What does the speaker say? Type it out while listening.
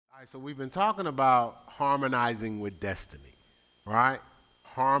Right, so we've been talking about harmonizing with destiny, right?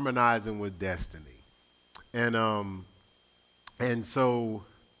 Harmonizing with destiny. And um and so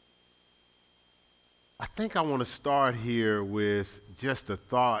I think I want to start here with just a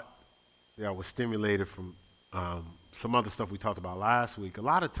thought that was stimulated from some other stuff we talked about last week. A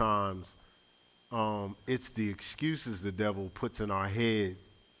lot of times, it's the excuses the devil puts in our head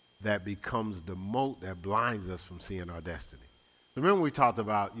that becomes the moat that blinds us from seeing our destiny. Remember we talked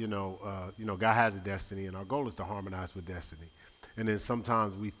about, God has a destiny, and our goal is to harmonize with destiny. And then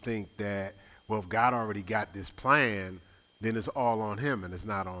sometimes we think that, well, if God already got this plan, then it's all on him and it's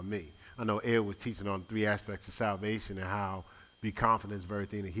not on me. I know Ed was teaching on three aspects of salvation and how be confident in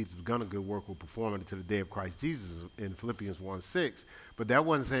everything that he's begun a good work will perform it to the day of Christ Jesus in Philippians 1:6. But that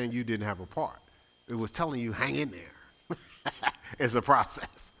wasn't saying you didn't have a part. It was telling you hang in there. It's a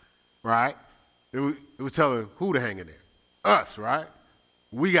process, right? It was telling who to hang in there. Us, right?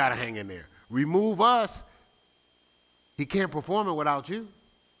 We got to hang in there. Remove us, he can't perform it without you,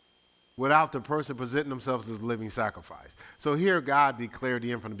 without the person presenting themselves as a living sacrifice. So here God declared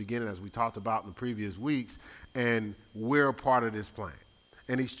the end from the beginning, as we talked about in the previous weeks, and we're a part of this plan.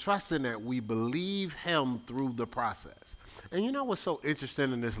 And he's trusting that we believe him through the process. And you know what's so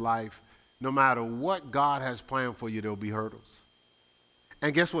interesting in this life? No matter what God has planned for you, there'll be hurdles.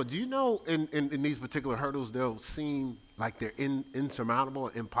 And guess what? Do you know in these particular hurdles, they'll seem like they're insurmountable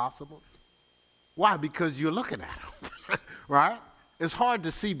and impossible? Why? Because you're looking at them, right? It's hard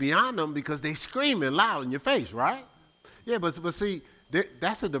to see beyond them because they screaming loud in your face, right? Yeah, but see,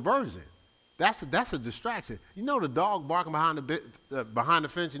 that's a diversion. That's a distraction. You know the dog barking behind the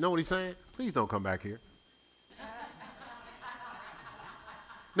fence, you know what he's saying? Please don't come back here.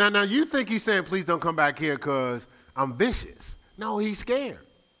 Now you think he's saying, please don't come back here because I'm vicious. No, he's scared.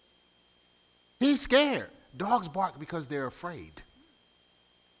 He's scared. Dogs bark because they're afraid.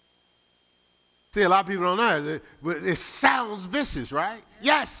 See, a lot of people don't know. It sounds vicious, right?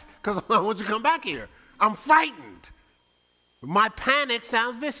 Yes, because I want you to come back here. I'm frightened. My panic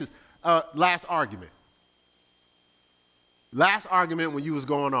sounds vicious. Last argument. Last argument when you was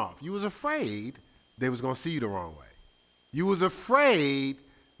going off. You was afraid they was going to see you the wrong way. You was afraid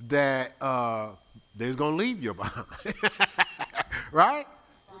that they was going to leave you behind. Right?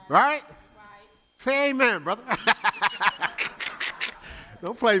 Right? Say amen, brother.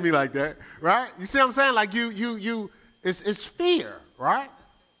 Don't play me like that, right? You see what I'm saying? Like it's fear, right?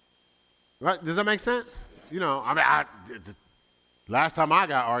 Right? Does that make sense? You know, last time I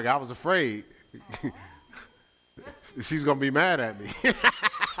got argued, I was afraid she's gonna be mad at me.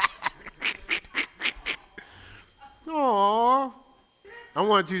 Aww. I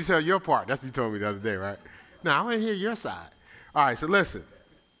wanted you to tell your part. That's what you told me the other day, right? Now I want to hear your side. All right, so listen.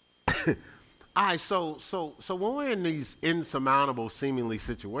 All right, so when we're in these insurmountable, seemingly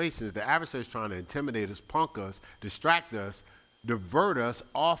situations, the adversary is trying to intimidate us, punk us, distract us, divert us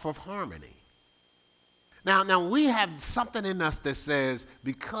off of harmony. Now we have something in us that says,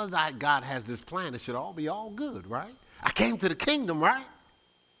 because God has this plan, it should all be all good, right? I came to the kingdom, right?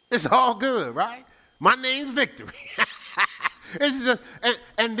 It's all good, right? My name's Victory. It's just,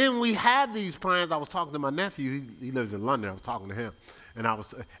 and then we have these plans. I was talking to my nephew. He lives in London. I was talking to him. And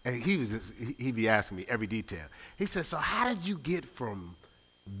he'd be asking me every detail. He said, so how did you get from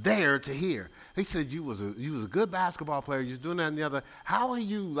there to here? He said, you was a good basketball player. You was doing that and the other. How are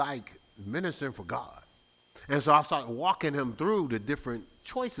you like ministering for God? And so I started walking him through the different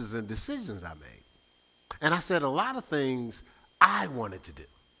choices and decisions I made. And I said a lot of things I wanted to do.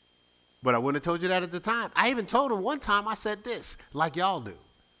 But I wouldn't have told you that at the time. I even told him one time I said this, like y'all do.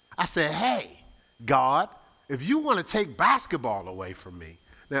 I said, hey, God, if you want to take basketball away from me,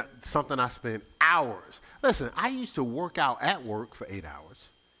 now something I spent hours. Listen, I used to work out at work for 8 hours,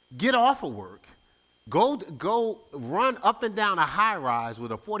 get off of work, go run up and down a high rise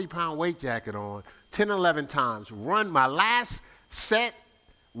with a 40-pound weight jacket on 10, 11 times, run my last set,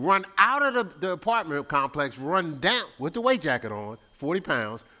 run out of the apartment complex, run down with the weight jacket on, 40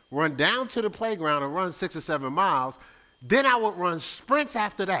 pounds, run down to the playground and run 6 or 7 miles. Then I would run sprints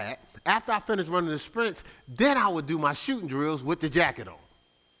after that. After I finished running the sprints, then I would do my shooting drills with the jacket on.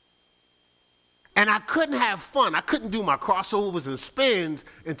 And I couldn't have fun. I couldn't do my crossovers and spins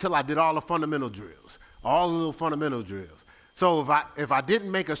until I did all the fundamental drills, all the little fundamental drills. So if I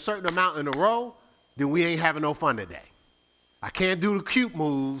didn't make a certain amount in a row, then we ain't having no fun today. I can't do the cute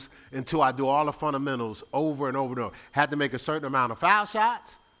moves until I do all the fundamentals over and over and over. Had to make a certain amount of foul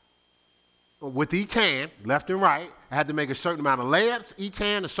shots with each hand, left and right. I had to make a certain amount of layups, each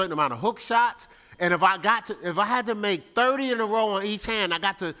hand, a certain amount of hook shots. And if I had to make 30 in a row on each hand, I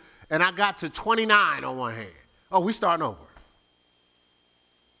got to 29 on one hand. Oh, we starting over.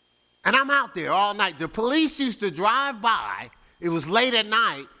 And I'm out there all night. The police used to drive by. It was late at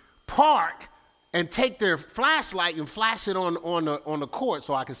night, park, and take their flashlight and flash it on the court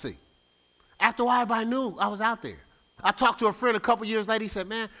so I could see. After a while, everybody knew I was out there. I talked to a friend a couple years later. He said,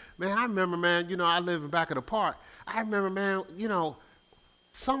 man, I remember, man, I live in back of the park. I remember, man,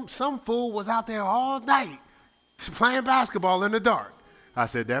 some fool was out there all night playing basketball in the dark. I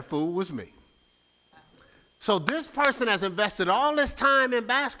said, that fool was me. So this person has invested all this time in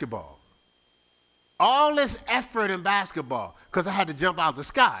basketball, all this effort in basketball, because I had to jump out the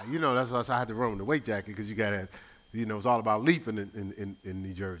sky. That's why I had to run in the weight jacket, because you got to, it's all about leaping in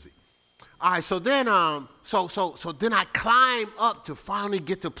New Jersey. All right, so then, so then I climb up to finally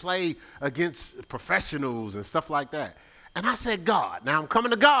get to play against professionals and stuff like that. And I said, God, now I'm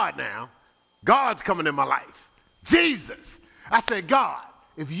coming to God now. God's coming in my life. Jesus. I said, God,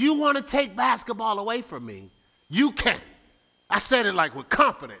 if you want to take basketball away from me, you can. I said it like with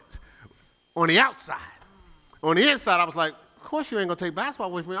confidence on the outside. On the inside, I was like, of course you ain't going to take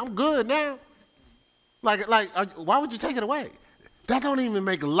basketball away from me. I'm good now. Like, why would you take it away? That don't even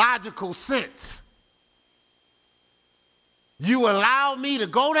make logical sense. You allow me to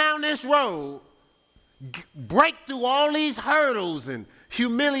go down this road, break through all these hurdles and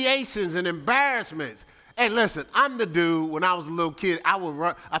humiliations and embarrassments. Hey, listen, I'm the dude, when I was a little kid, I would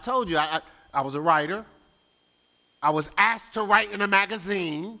run. I told you, I was a writer. I was asked to write in a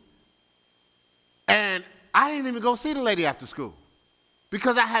magazine. And I didn't even go see the lady after school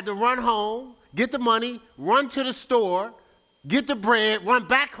because I had to run home, get the money, run to the store, get the bread, run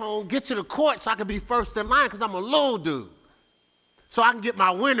back home, get to the court so I could be first in line because I'm a little dude. So I can get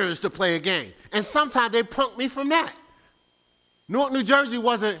my winners to play a game. And sometimes they punk me from that. Newark, New Jersey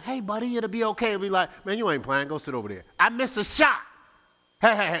wasn't, hey, buddy, it'll be okay. It'll be like, man, you ain't playing. Go sit over there. I missed a shot.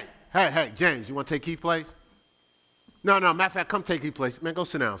 Hey, James, you want to take Keith's place? No, matter of fact, come take Keith's place. Man, go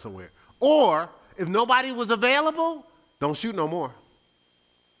sit down somewhere. Or if nobody was available, don't shoot no more.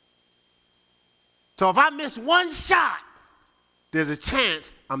 So if I miss one shot, there's a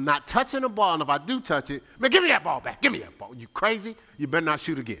chance I'm not touching the ball, and if I do touch it, man, give me that ball back. Give me that ball. You crazy? You better not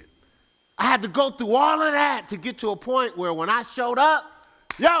shoot again. I had to go through all of that to get to a point where when I showed up,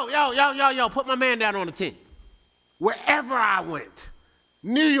 yo, put my man down on the team. Wherever I went,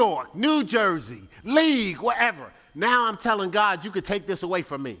 New York, New Jersey, league, wherever. Now I'm telling God, you could take this away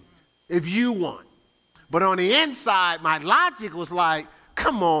from me if you want. But on the inside, my logic was like,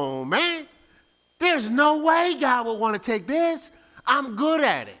 come on, man. There's no way God would want to take this. I'm good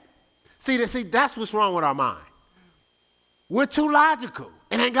at it. See, that's what's wrong with our mind. We're too logical.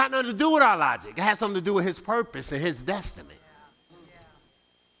 It ain't got nothing to do with our logic. It has something to do with his purpose and his destiny.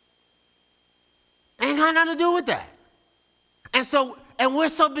 Ain't got nothing to do with that. And we're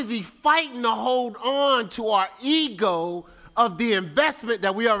so busy fighting to hold on to our ego of the investment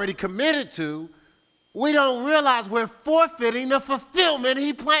that we already committed to, we don't realize we're forfeiting the fulfillment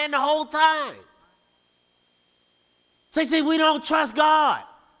he planned the whole time. See, we don't trust God.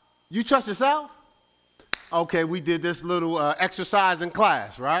 You trust yourself? Okay, we did this little exercise in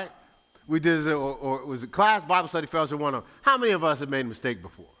class, right? We did it, or was it class, Bible study, fellowship 101. How many of us have made a mistake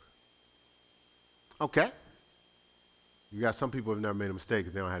before? Okay. You got some people who have never made a mistake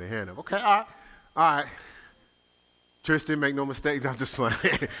because they don't have their hand up. Okay, all right. Tristan, make no mistakes. I'm just playing.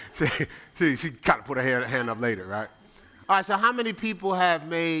 she kind of put her hand up later, right? All right, so how many people have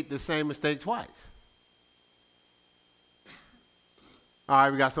made the same mistake twice? All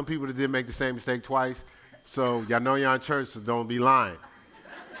right, we got some people that did make the same mistake twice. So y'all know y'all in church, so don't be lying.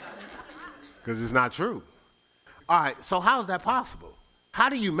 Because it's not true. All right, so how is that possible? How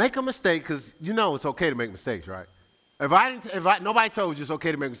do you make a mistake? Because you know it's okay to make mistakes, right? Nobody told you it's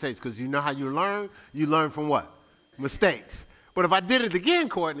okay to make mistakes because you know how you learn from what? Mistakes. But if I did it again,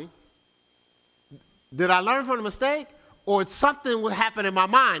 Courtney, did I learn from the mistake? Or something would happen in my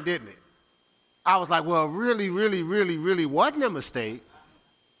mind, didn't it? I was like, well, really wasn't a mistake.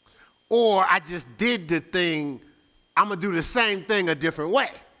 Or I just did the thing, I'm going to do the same thing a different way.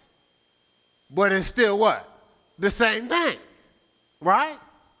 But it's still what? The same thing, right?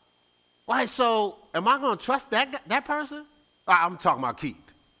 Right, so am I going to trust that person? I'm talking about Keith.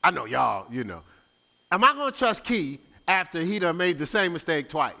 I know y'all, you know. Am I going to trust Keith after he done made the same mistake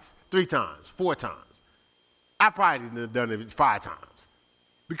twice, 3 times, 4 times? I probably done done it 5 times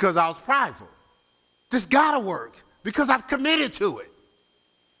because I was prideful. This got to work because I've committed to it,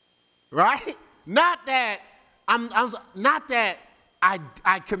 right? Not that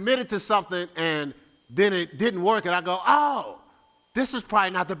I committed to something and then it didn't work and I go, oh, this is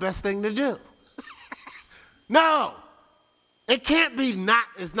probably not the best thing to do. No, it can't be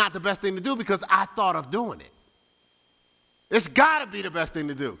it's not the best thing to do because I thought of doing it. It's got to be the best thing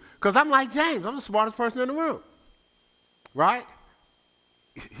to do. Because I'm like James. I'm the smartest person in the room. Right?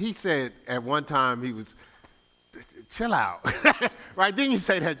 He said at one time he was, chill out. Right? Didn't you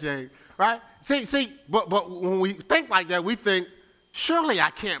say that, James? Right? See, but when we think like that, we think, surely I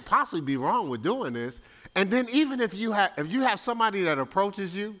can't possibly be wrong with doing this. And then even if you have somebody that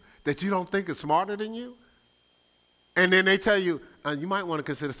approaches you that you don't think is smarter than you, and then they tell you, you might want to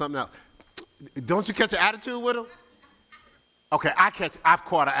consider something else. Don't you catch an attitude with them? Okay, I've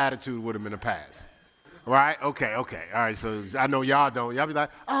caught an attitude with them in the past. Right? Okay. All right, so I know y'all don't. Y'all be like,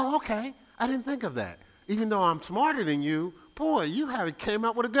 oh, okay, I didn't think of that. Even though I'm smarter than you, boy, you came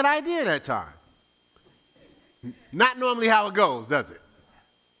up with a good idea that time. Not normally how it goes, does it?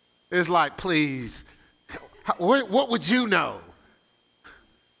 It's like, please, what would you know?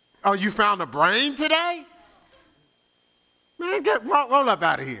 Oh, you found a brain today? Man, roll up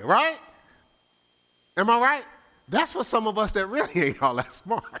out of here, right? Am I right? That's for some of us that really ain't all that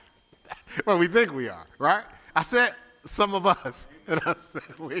smart. Well, we think we are, right? I said some of us, and I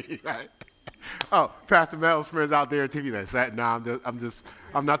said we, right? Oh, Pastor Mel's friends out there at TV that said, no,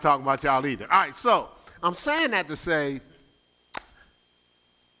 I'm not talking about y'all either. All right, so I'm saying that to say,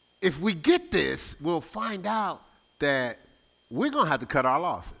 if we get this, we'll find out that we're going to have to cut our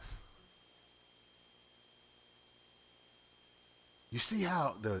losses. You see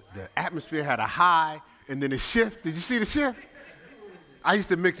how the atmosphere had a high and then a shift? Did you see the shift? I used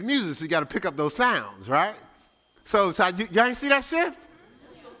to mix music, so you got to pick up those sounds, right? So y'all ain't see that shift?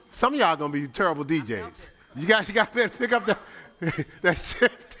 Some of y'all going to be terrible DJs. You got to pick up that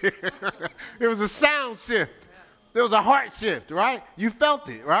shift there. It was a sound shift. There was a heart shift, right? You felt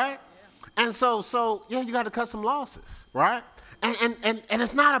it, right? And so yeah, you got to cut some losses, right? And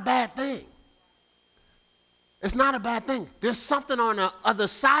it's not a bad thing. It's not a bad thing. There's something on the other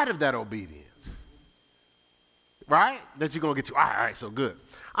side of that obedience, right? That you're going to get to. All right, so good.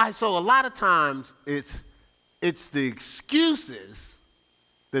 All right, so a lot of times it's the excuses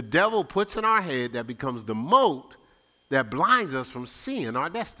the devil puts in our head that becomes the moat that blinds us from seeing our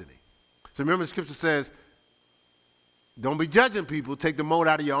destiny. So remember the scripture says, don't be judging people, take the mote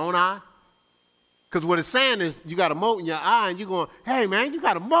out of your own eye. Because what it's saying is you got a mote in your eye and you're going, hey man, you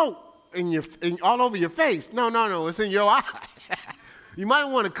got a mote all over your face. No, it's in your eye. You might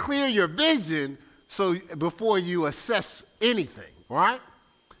want to clear your vision before you assess anything, right?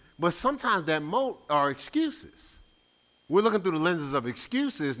 But sometimes that moat are excuses. We're looking through the lenses of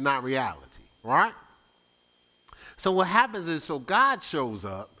excuses, not reality, right? So what happens is, God shows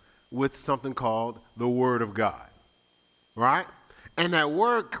up with something called the Word of God, right? And that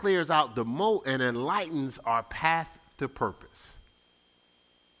word clears out the moat and enlightens our path to purpose.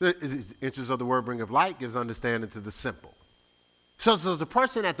 The interest of the word bringeth light, gives understanding to the simple. So the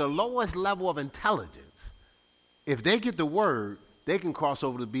person at the lowest level of intelligence, if they get the word, they can cross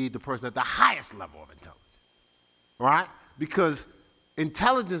over to be the person at the highest level of intelligence, right? Because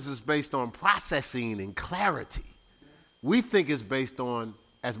intelligence is based on processing and clarity. We think it's based on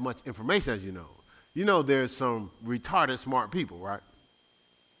as much information as you know. You know there's some retarded smart people, right?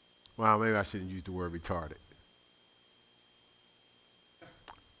 Well, maybe I shouldn't use the word retarded.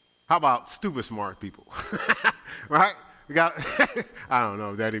 How about stupid smart people? Right? I don't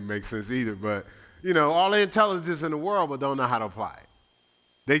know if that even makes sense either, but, all the intelligence in the world, but don't know how to apply it.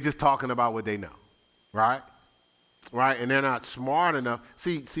 They just talking about what they know, right? Right? And they're not smart enough.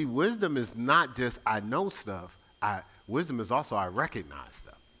 See, wisdom is not just I know stuff. Wisdom is also I recognize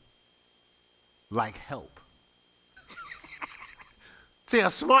stuff. Like help. See, a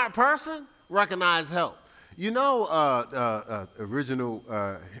smart person recognize help. Was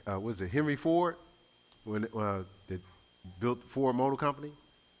it Henry Ford, when that built Ford Motor Company?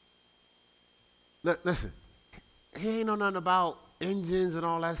 Listen, he ain't know nothing about engines and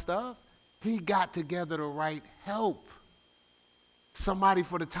all that stuff. He got together the right help. Somebody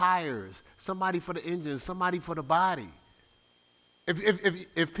for the tires, somebody for the engine, somebody for the body.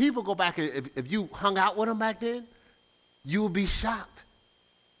 If people go back, if you hung out with him back then, you would be shocked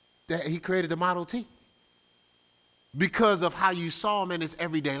that he created the Model T because of how you saw him in his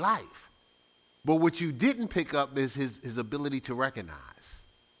everyday life. But what you didn't pick up is his ability to recognize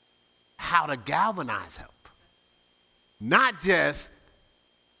how to galvanize help. Not just,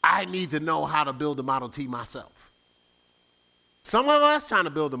 I need to know how to build a Model T myself. Some of us trying to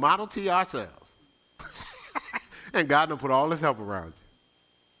build a Model T ourselves. And God done put all this help around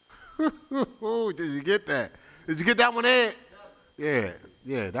you. Did you get that? Did you get that one in? Yeah,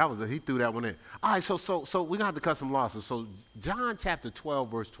 he threw that one in. All right, so we're going to have to cut some losses. So John chapter 12,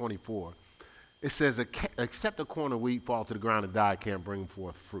 verse 24, it says, except a corn of wheat fall to the ground and die, it can't bring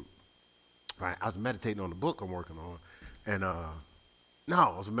forth fruit. Right? I was meditating on the book I'm working on, And no,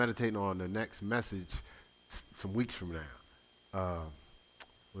 I was meditating on the next message some weeks from now.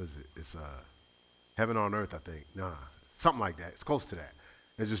 What is it? It's Heaven on Earth, I think. Nah, something like that. It's close to that.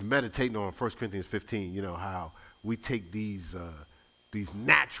 And just meditating on 1 Corinthians 15, how we take these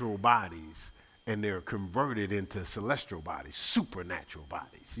natural bodies and they're converted into celestial bodies, supernatural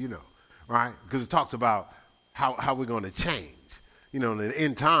bodies, right? Because it talks about how we're going to change. In the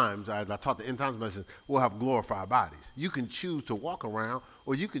end times, as I taught the end times message, we'll have glorified bodies. You can choose to walk around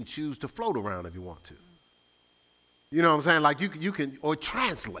or you can choose to float around if you want to. You know what I'm saying? Like you can, or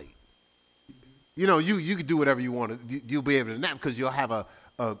translate. You can do whatever you want to. You'll be able to nap because you'll have a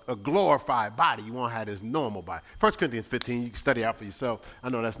glorified body. You won't have this normal body. 1 Corinthians 15, you can study out for yourself. I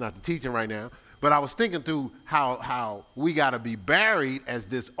know that's not the teaching right now. But I was thinking through how we got to be buried as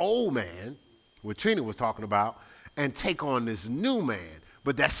this old man, what Trina was talking about, and take on this new man.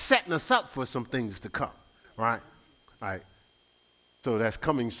 But that's setting us up for some things to come, right? All right. So that's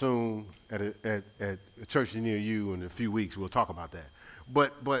coming soon at a church near you in a few weeks. We'll talk about that.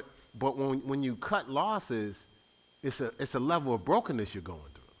 But when you cut losses, it's a level of brokenness you're going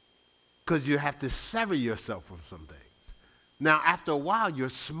through because you have to sever yourself from some things. Now, after a while, you're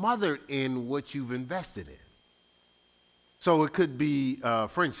smothered in what you've invested in. So it could be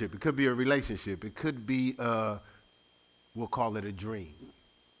friendship. It could be a relationship. It could be, we'll call it a dream,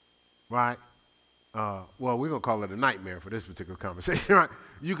 right? Well, we're going to call it a nightmare for this particular conversation, right?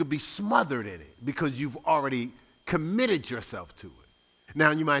 You could be smothered in it because you've already committed yourself to it.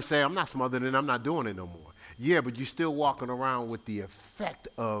 Now, you might say, I'm not smothered in it. I'm not doing it no more. Yeah, but you're still walking around with the effect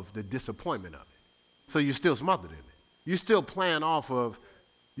of the disappointment of it. So you're still smothered in it. You're still playing off of,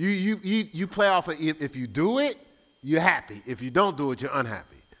 you play off of if you do it, you're happy. If you don't do it, you're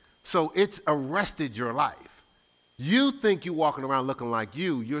unhappy. So it's arrested your life. You think you're walking around looking like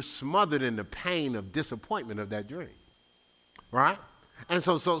you're smothered in the pain of disappointment of that dream, right? And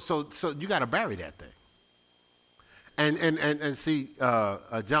so you got to bury that thing. And see,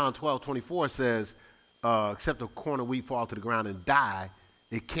 John 12:24 says, except a corn of wheat fall to the ground and die,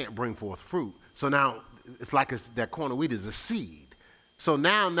 it can't bring forth fruit. So now it's like that corn of wheat is a seed. So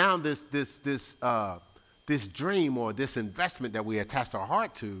now this dream or this investment that we attached our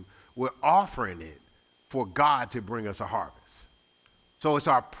heart to, we're offering it for God to bring us a harvest. So it's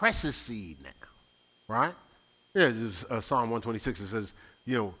our precious seed now, right? Yeah, Psalm 126, it says,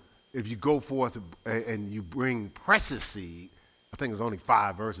 if you go forth and you bring precious seed, I think there's only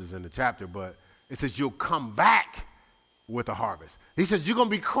 5 verses in the chapter, but it says you'll come back with a harvest. He says you're going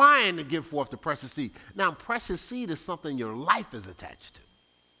to be crying to give forth the precious seed. Now, precious seed is something your life is attached to.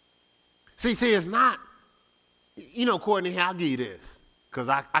 See, it's not, Courtney, I'll give you this because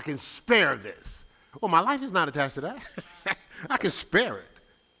I can spare this. Well, my life is not attached to that. I can spare it.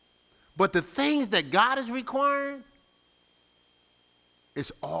 But the things that God is requiring,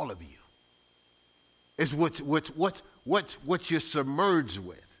 it's all of you. It's what you're submerged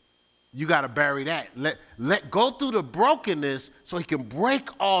with. You got to bury that. Let go through the brokenness so he can break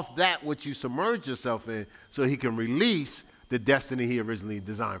off that which you submerge yourself in so he can release the destiny he originally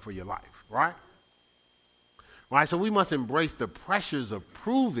designed for your life, right? Right, so we must embrace the pressures of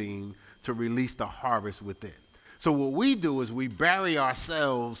proving to release the harvest within. So what we do is we bury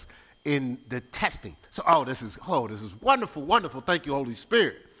ourselves in the testing. So, this is wonderful, wonderful. Thank you, Holy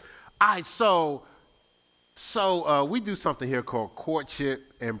Spirit. So we do something here called courtship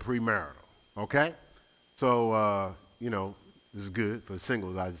and premarital, okay? So, this is good for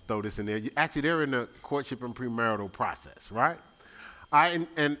singles. I just throw this in there. Actually, they're in the courtship and premarital process, right? And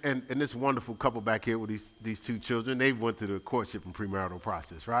this wonderful couple back here with these 2 children, they went through the courtship and premarital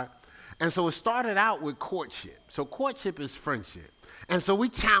process, right? And so it started out with courtship. So courtship is friendship. And so we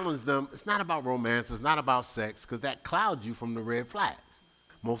challenge them. It's not about romance. It's not about sex because that clouds you from the red flags.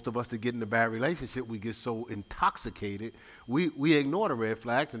 Most of us that get in a bad relationship, we get so intoxicated, we ignore the red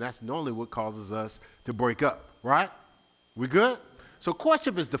flags, and that's normally what causes us to break up, right? We good? So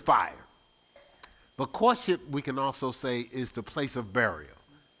courtship is the fire. But courtship, we can also say, is the place of burial.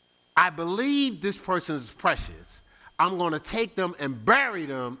 I believe this person is precious. I'm going to take them and bury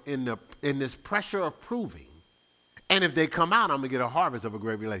them in this pressure of proving. And if they come out, I'm going to get a harvest of a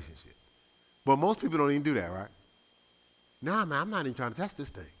great relationship. But most people don't even do that, right? Nah, man, I'm not even trying to test this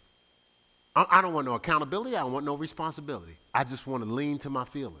thing. I don't want no accountability. I don't want no responsibility. I just want to lean to my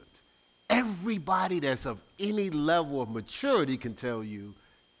feelings. Everybody that's of any level of maturity can tell you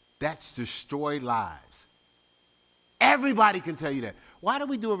that's destroyed lives. Everybody can tell you that. Why do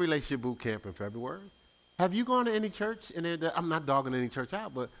we do a relationship boot camp in February? Have you gone to any church? I'm not dogging any church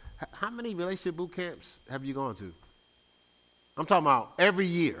out, but how many relationship boot camps have you gone to? I'm talking about every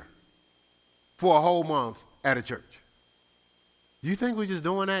year for a whole month at a church. Do you think we're just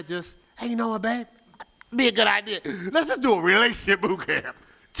doing that just, hey, you know what, babe? Be a good idea. Let's just do a relationship boot camp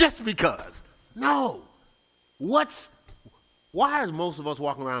just because. No. Why is most of us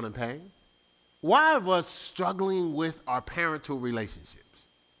walking around in pain? Why are us struggling with our parental relationships?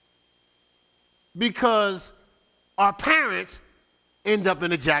 Because our parents end up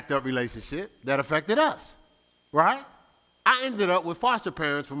in a jacked up relationship that affected us, right? I ended up with foster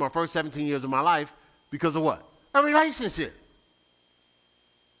parents for my first 17 years of my life because of what? A relationship.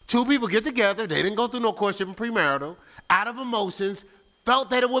 Two people get together, they didn't go through no courtship premarital, out of emotions, felt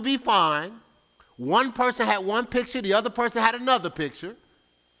that it would be fine. One person had one picture, the other person had another picture,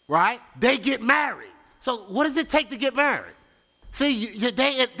 right? They get married. So what does it take to get married? See,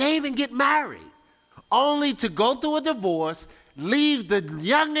 they even get married, only to go through a divorce, leave the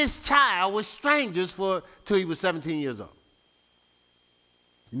youngest child with strangers till he was 17 years old.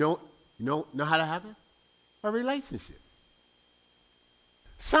 You know how that happened? A relationship.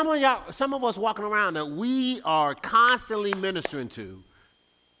 Some of us walking around that we are constantly ministering to,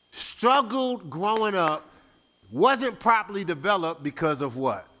 struggled growing up, wasn't properly developed because of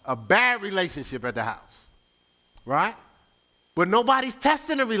what? A bad relationship at the house, right? But nobody's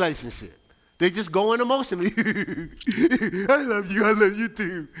testing a relationship. They just go in emotionally. I love you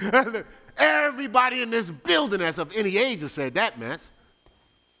too. Everybody in this building that's of any age has said that mess.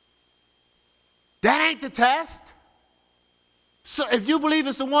 That ain't the test. So if you believe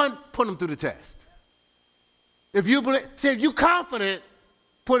it's the one, put them through the test. If you're confident,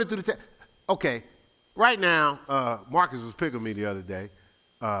 put it through the test. Okay, right now, Marcus was picking me the other day.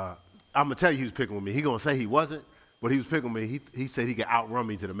 I'm going to tell you he was picking with me. He's going to say he wasn't, but he was picking with me. He said he could outrun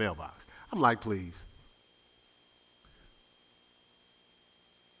me to the mailbox. I'm like, please.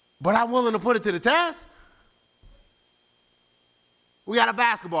 But I'm willing to put it to the test. We got a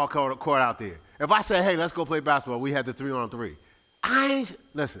basketball court out there. If I say, hey, let's go play basketball, we had the 3-on-3.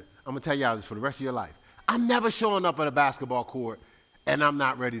 Listen, I'm going to tell y'all this for the rest of your life. I'm never showing up at a basketball court and I'm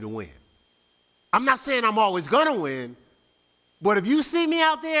not ready to win. I'm not saying I'm always going to win, but if you see me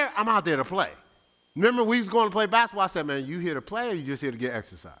out there, I'm out there to play. Remember, we was going to play basketball. I said, man, you here to play or you just here to get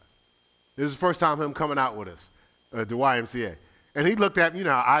exercise? This is the first time him coming out with us at the YMCA. And he looked at me, you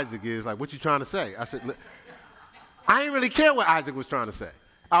know how Isaac is, like, what you trying to say? I said, I didn't really care what Isaac was trying to say.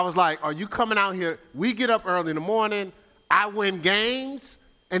 I was like, are you coming out here? We get up early in the morning, I win games,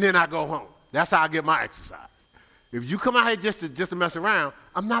 and then I go home. That's how I get my exercise. If you come out here just to mess around,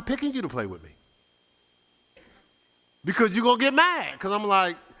 I'm not picking you to play with me. Because you're going to get mad. Because I'm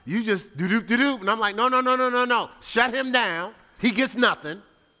like, you just do-do-do-do. And I'm like, no. Shut him down. He gets nothing.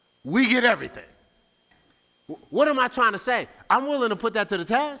 We get everything. What am I trying to say? I'm willing to put that to the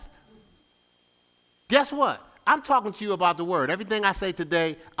test. Guess what? I'm talking to you about the word. Everything I say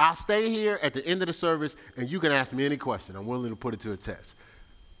today, I'll stay here at the end of the service, and you can ask me any question. I'm willing to put it to a test.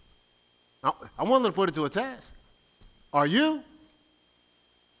 I'm willing to put it to a test. Are you?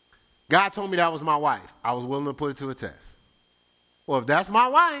 God told me that was my wife. I was willing to put it to a test. Well, if that's my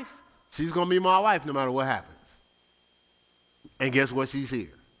wife, she's going to be my wife no matter what happens. And guess what? She's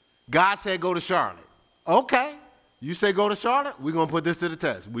here. God said go to Charlotte. Okay. You say go to Charlotte? We're going to put this to the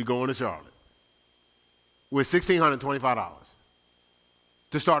test. We're going to Charlotte. With $1,625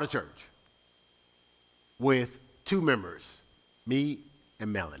 to start a church with 2 members, me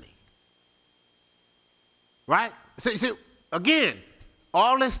and Melanie. Right? See, again,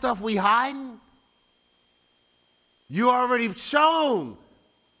 all this stuff we hiding, you already shown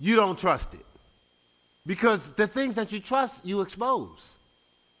you don't trust it. Because the things that you trust, you expose.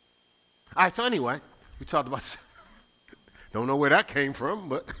 All right, so anyway, we talked about this. Don't know where that came from,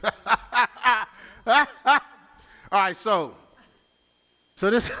 but all right, so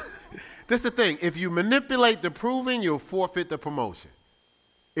this is the thing. If you manipulate the proving, you'll forfeit the promotion.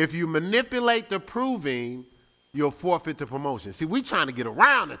 If you manipulate the proving, you'll forfeit the promotion. See, we trying to get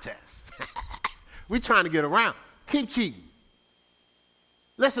around the test. We trying to get around. Keep cheating.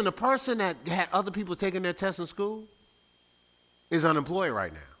 Listen, the person that had other people taking their tests in school is unemployed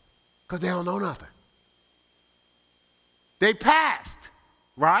right now because they don't know nothing. They passed,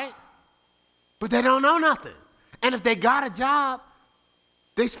 right? But they don't know nothing. And if they got a job,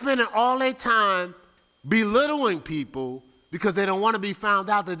 they spending all their time belittling people because they don't want to be found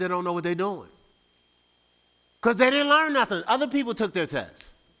out that they don't know what they're doing. Because they didn't learn nothing. Other people took their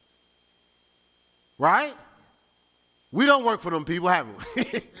tests. Right? We don't work for them people, have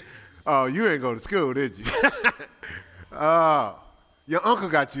we? Oh, you ain't go to school, did you? Oh, your uncle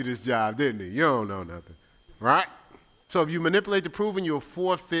got you this job, didn't he? You don't know nothing. Right? So if you manipulate the proving, you'll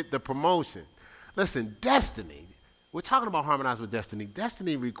forfeit the promotion. Listen, destiny. We're talking about harmonize with destiny.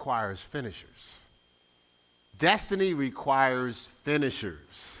 Destiny requires finishers. Destiny requires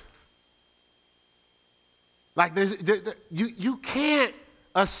finishers. Like you can't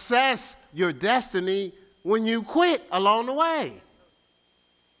assess your destiny when you quit along the way.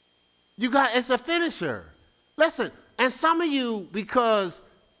 It's a finisher. Listen, and some of you, because,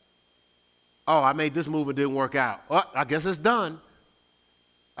 oh, I made this move and didn't work out. Well, I guess it's done.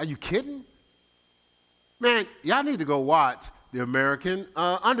 Are you kidding? Man, y'all need to go watch The American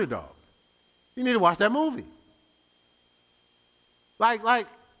Underdog. You need to watch that movie. Like,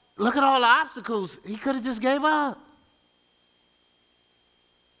 look at all the obstacles. He could have just gave up.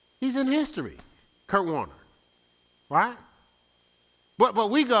 He's in history, Kurt Warner, right? But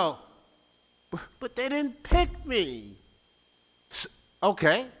we go, but they didn't pick me.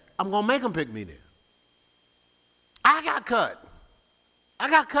 Okay, I'm going to make them pick me then. I got cut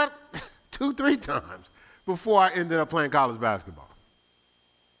 2-3 times before I ended up playing college basketball.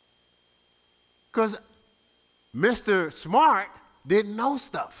 Because Mr. Smart didn't know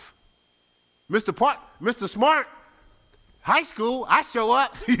stuff. Mr. Smart, high school, I show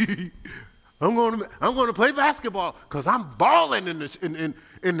up. I'm going to play basketball because I'm balling in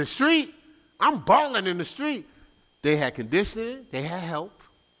the street. I'm balling in the street. They had conditioning. They had help.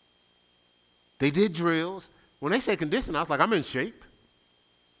 They did drills. When they say conditioning, I was like, I'm in shape.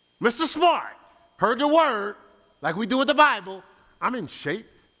 Mr. Smart heard the word like we do with the Bible. I'm in shape.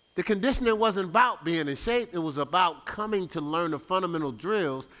 The conditioning wasn't about being in shape. It was about coming to learn the fundamental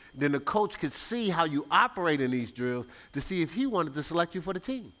drills. Then the coach could see how you operate in these drills to see if he wanted to select you for the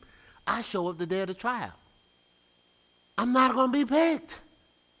team. I show up the day of the tryout. I'm not going to be picked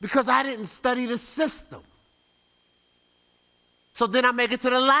because I didn't study the system. So then I make it to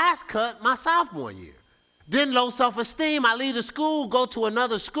the last cut my sophomore year. Then low self-esteem. I leave the school, go to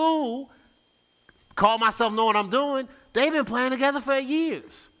another school, call myself know what I'm doing. They've been playing together for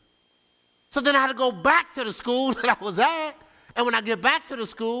years. So then I had to go back to the school that I was at. And when I get back to the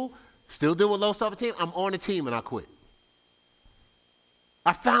school, still deal with low self-esteem, I'm on the team and I quit.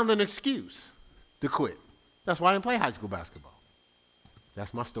 I found an excuse to quit. That's why I didn't play high school basketball.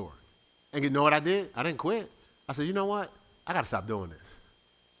 That's my story. And you know what I did? I didn't quit. I said, you know what? I got to stop doing this.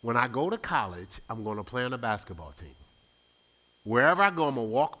 When I go to college, I'm going to play on a basketball team. Wherever I go, I'm going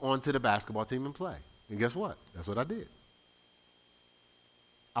to walk onto the basketball team and play. And guess what? That's what I did.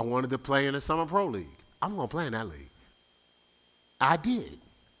 I wanted to play in the Summer Pro League. I'm going to play in that league. I did.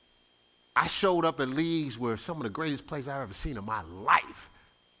 I showed up at leagues where some of the greatest players I've ever seen in my life,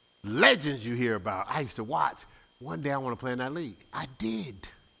 legends you hear about, I used to watch. One day I want to play in that league. I did.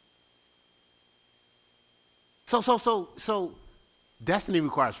 So destiny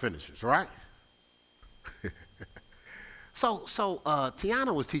requires finishers, right? So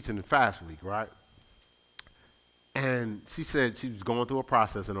Tiana was teaching in Fast Week, right? And she said she was going through a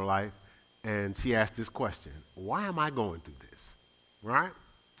process in her life, and she asked this question: why am I going through this, right?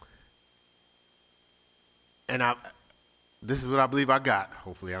 And this is what I believe I got.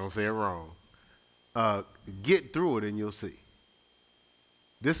 Hopefully I don't say it wrong. Get through it and you'll see.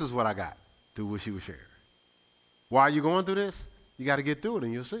 This is what I got through what she was sharing. Why are you going through this? You got to get through it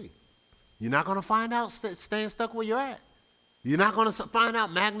and you'll see. You're not going to find out staying stuck where you're at. You're not going to find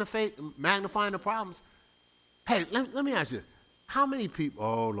out magnifying the problems. Hey, let me ask you, how many people,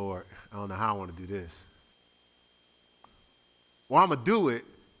 oh, Lord, I don't know how I want to do this. Well, I'm going to do it,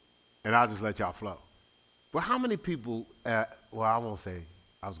 and I'll just let y'all flow. But how many people, I was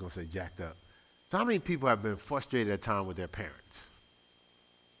going to say jacked up. So how many people have been frustrated at times with their parents?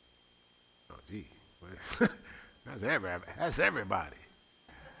 Oh, gee. That's everybody.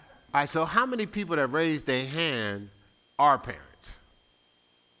 All right, so how many people that raised their hand are parents?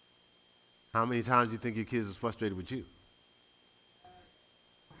 How many times do you think your kids was frustrated with you?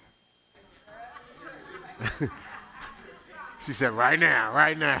 She said, right now.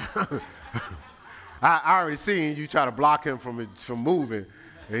 I already seen you try to block him from moving.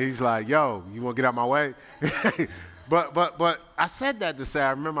 And he's like, yo, you want to get out my way? but I said that to say, I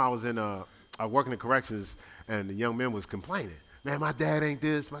remember I was working in corrections, and the young men was complaining. Man, my dad ain't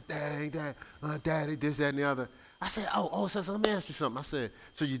this, my dad ain't that, my dad ain't this, that, and the other. I said, so let me ask you something. I said,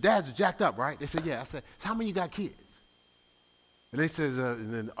 so your dad's jacked up, right? They said, yeah. I said, so how many of you got kids? And they said,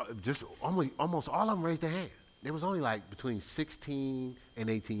 and then just almost all of them raised their hand. They was only like between 16 and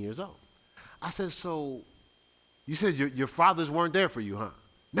 18 years old. I said, so you said your fathers weren't there for you, huh?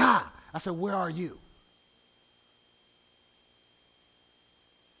 Nah. I said, where are you?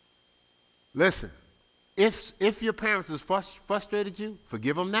 Listen, if your parents has frustrated you,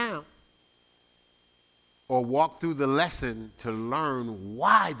 forgive them now. Or walk through the lesson to learn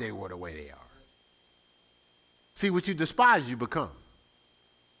why they were the way they are. See, what you despise, you become.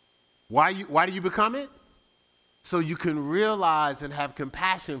 Why do you become it? so you can realize and have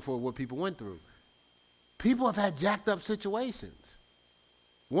compassion for what people went through. People have had jacked up situations.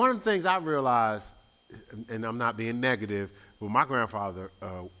 One of the things I realized, and I'm not being negative, but my grandfather,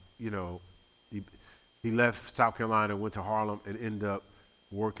 he left South Carolina, went to Harlem, and ended up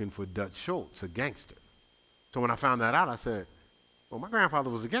working for Dutch Schultz, a gangster. So when I found that out, I said, well, my grandfather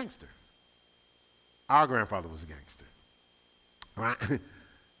was a gangster. Our grandfather was a gangster. Right?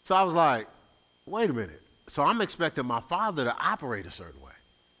 So I was like, wait a minute. So I'm expecting my father to operate a certain way.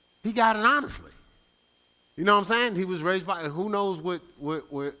 He got it honestly. You know what I'm saying? He was raised by, who knows what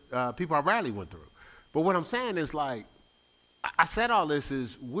people I rarely went through. But what I'm saying is, like, I said all this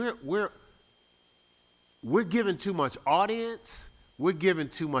is we're giving too much audience, we're giving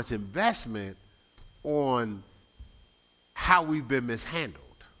too much investment on how we've been mishandled,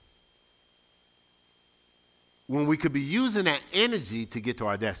 when we could be using that energy to get to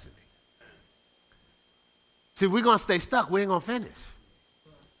our destiny. See, we're going to stay stuck. We ain't going to finish.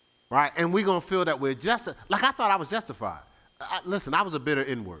 Right? And we're going to feel that we're like I thought I was justified. Listen, I was a bitter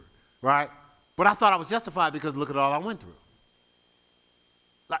N-word, right? But I thought I was justified because look at all I went through.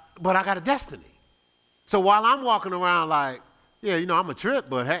 But I got a destiny. So while I'm walking around like, yeah, I'm a trip,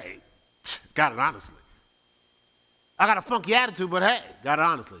 but hey, got it honestly. I got a funky attitude, but hey, got it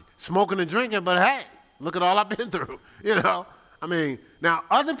honestly. Smoking and drinking, but hey, look at all I've been through, I mean, now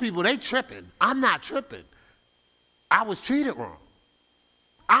other people, they tripping. I'm not tripping. I was treated wrong.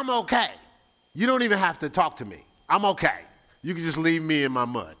 I'm okay. You don't even have to talk to me. I'm okay. You can just leave me in my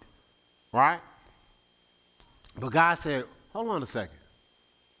mud, right? But God said, hold on a second.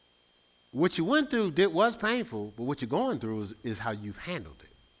 What you went through was painful, but what you're going through is how you've handled it.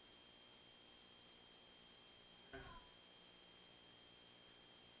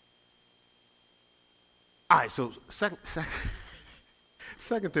 All right, so Second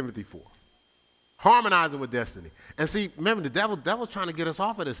Timothy 4. Harmonizing with destiny. And see, remember, the devil's trying to get us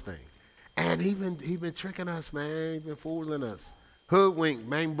off of this thing. And he been tricking us, man. He's been fooling us. Hoodwinked,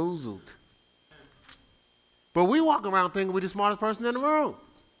 bamboozled. But we walk around thinking we're the smartest person in the room.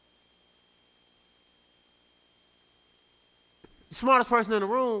 The smartest person in the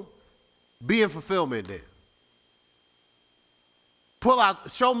room, be in fulfillment then.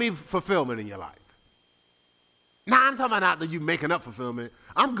 Show me fulfillment in your life. Now, I'm talking about not that you making up fulfillment.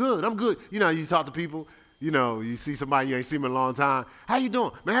 I'm good. You talk to people, you see somebody you ain't seen in a long time. How you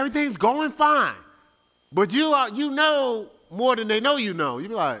doing? Man, everything's going fine. But you know more than they know you know. You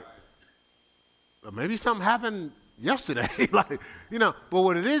be like, well, maybe something happened yesterday. But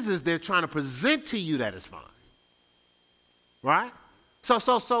what it is they're trying to present to you that it's fine. Right?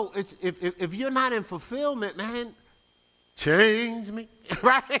 So if you're not in fulfillment, man, change me.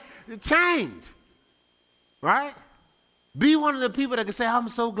 Right? Change. Right? Be one of the people that can say, I'm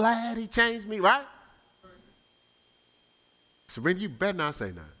so glad he changed me, right? Sabrina, you better not say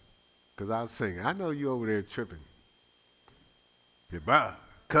nothing, because I was singing. I know you over there tripping. Goodbye.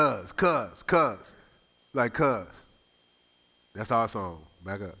 Cuz. Like cuz. That's our song.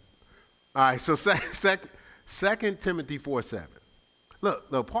 Back up. All right, so 2 Timothy 4:7.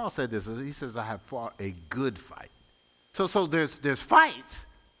 Look, Paul said this. He says, I have fought a good fight. So there's fights,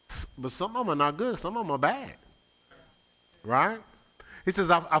 but some of them are not good. Some of them are bad. Right? He says,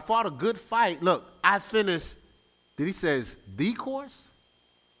 I fought a good fight. Look, I finished, he says the course?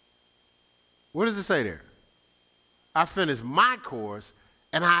 What does it say there? I finished my course,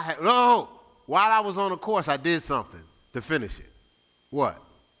 and while I was on the course, I did something to finish it. What?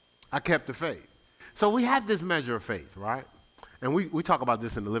 I kept the faith. So we have this measure of faith, right? And we talk about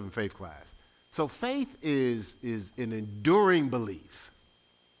this in the Living Faith class. So faith is an enduring belief.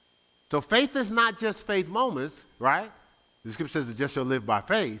 So faith is not just faith moments, right? The scripture says the just shall live by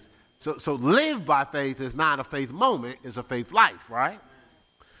faith. So live by faith is not a faith moment, it's a faith life, right?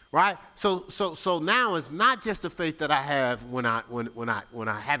 Right? So now it's not just the faith that I have when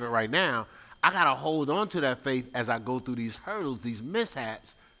I have it right now. I gotta hold on to that faith as I go through these hurdles, these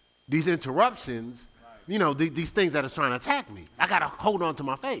mishaps, these interruptions, these things that are trying to attack me. I gotta hold on to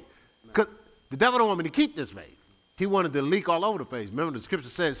my faith. Because the devil don't want me to keep this faith. He wanted to leak all over the face. Remember, the scripture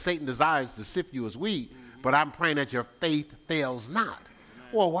says Satan desires to sift you as wheat, but I'm praying that your faith fails not. Amen.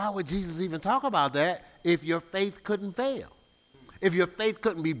 Well, why would Jesus even talk about that if your faith couldn't fail? If your faith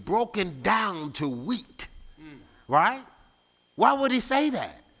couldn't be broken down to wheat, right? Why would he say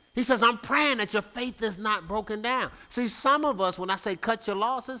that? He says, I'm praying that your faith is not broken down. See, some of us, when I say cut your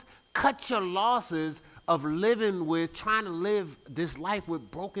losses of trying to live this life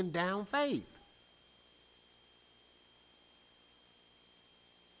with broken down faith.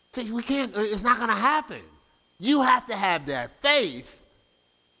 See, we can't, it's not going to happen. You have to have that faith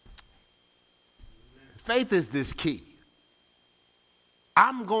faith is this key.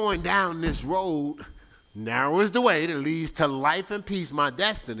 I'm going down this road, narrow is the way that leads to life and peace, my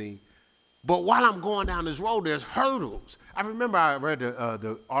destiny. But while I'm going down this road, there's hurdles. I remember I read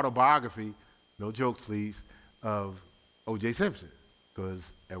the autobiography, no jokes please, of O.J. Simpson,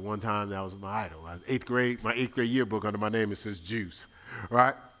 because at one time that was my idol. I was eighth grade, my eighth grade yearbook under my name, it says Juice,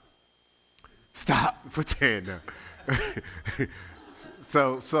 right? Stop, put your hand down.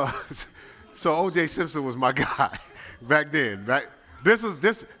 So O.J. Simpson was my guy back then. This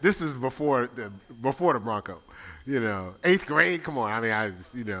is before the Bronco, eighth grade. Come on,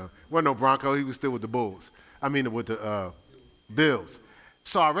 wasn't no Bronco. He was still with the Bulls. With the Bills.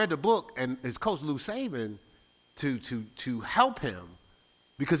 So I read the book, and his coach Lou Saban to help him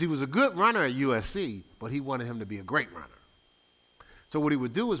because he was a good runner at USC, but he wanted him to be a great runner. So what he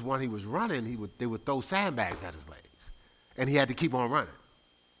would do is when he was running, they would throw sandbags at his legs, and he had to keep on running.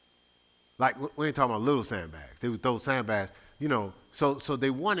 Like, we ain't talking about little sandbags. They would throw sandbags, so they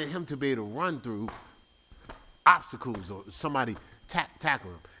wanted him to be able to run through obstacles or somebody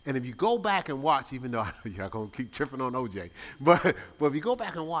tackle him. And if you go back and watch, even though I know y'all going to keep tripping on OJ, but if you go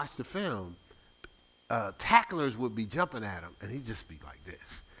back and watch the film, tacklers would be jumping at him, and he'd just be like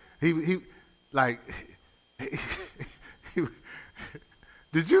this.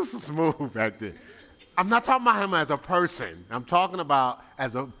 The Juice was smooth back then. I'm not talking about him as a person. I'm talking about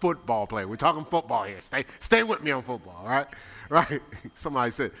as a football player. We're talking football here. Stay with me on football, all right? Right?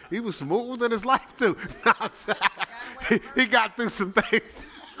 Somebody said, he was smooth in his life, too. He got through some things.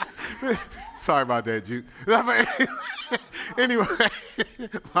 Sorry about that, Jude. Anyway,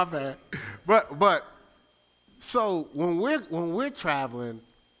 my bad. But so when we're traveling,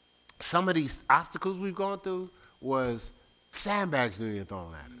 some of these obstacles we've gone through was sandbags being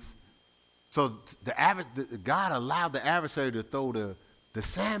thrown at us. So God allowed the adversary to throw the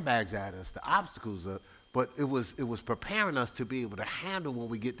sandbags at us, the obstacles, but it was preparing us to be able to handle when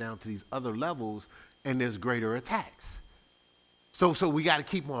we get down to these other levels and there's greater attacks. So we got to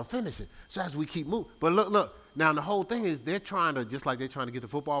keep on finishing. So as we keep moving, but look. Now the whole thing is they're trying to, just like they're trying to get the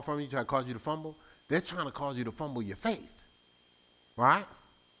football from you, try to cause you to fumble. They're trying to cause you to fumble your faith, right?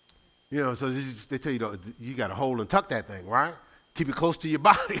 So they tell you you got to hold and tuck that thing, right? Keep it close to your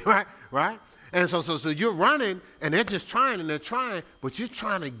body, right? And so you're running, and they're just trying, and they're trying, but you're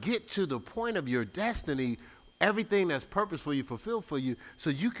trying to get to the point of your destiny, everything that's purpose for you, fulfilled for you,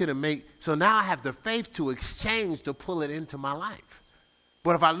 so now I have the faith to exchange to pull it into my life.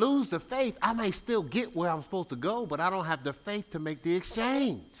 But if I lose the faith, I may still get where I'm supposed to go, but I don't have the faith to make the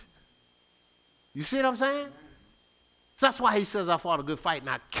exchange. You see what I'm saying? So that's why he says I fought a good fight and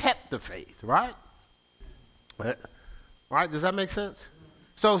I kept the faith, right? Right? Does that make sense?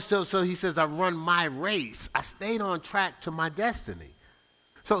 So he says I run my race. I stayed on track to my destiny.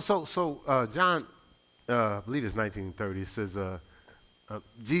 So John, I believe it's 1930, it says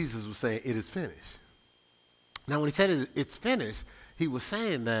Jesus was saying it is finished. Now when he said it's finished, he was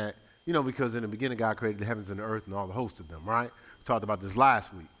saying that, because in the beginning God created the heavens and the earth and all the hosts of them, right? We talked about this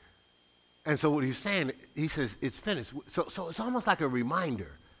last week. And so what he's saying, he says it's finished. So it's almost like a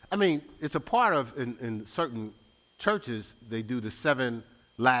reminder. It's a part of, in certain churches, they do the 7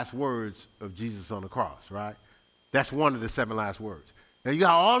 last words of Jesus on the cross, right? That's one of the 7 last words. Now you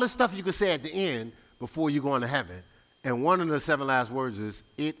got all this stuff you can say at the end before you go into heaven, and one of the 7 last words is,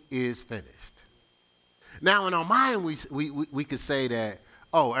 it is finished. Now in our mind, we could say that,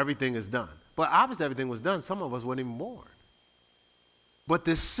 everything is done. But obviously everything was done. Some of us weren't even born. But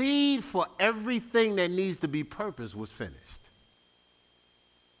the seed for everything that needs to be purposed was finished.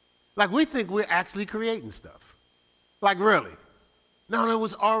 Like we think we're actually creating stuff. Like really. No, it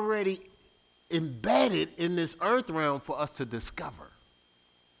was already embedded in this earth realm for us to discover.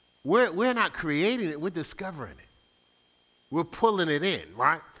 We're not creating it, we're discovering it. We're pulling it in,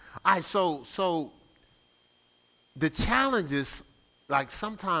 right? All right, so the challenge is, like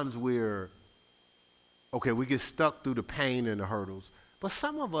sometimes we get stuck through the pain and the hurdles, but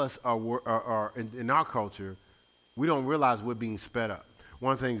some of us are in our culture, we don't realize we're being sped up.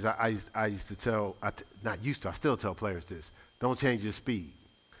 One of the things I used to tell, I still tell players this, don't change your speed.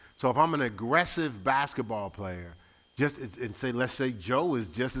 So if I'm an aggressive basketball player, let's say Joe is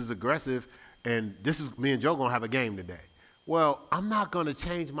just as aggressive, and me and Joe gonna have a game today. Well, I'm not gonna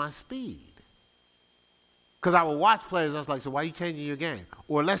change my speed. Because I would watch players, I was like, so why are you changing your game?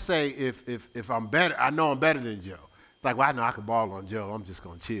 Or let's say if I'm better, I know I'm better than Joe. It's like, well, I know I can ball on Joe, I'm just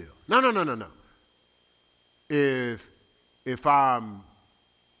gonna chill. No. If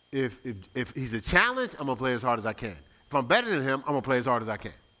he's a challenge, I'm gonna play as hard as I can. If I'm better than him, I'm gonna play as hard as I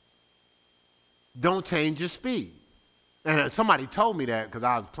can. Don't change your speed. And somebody told me that because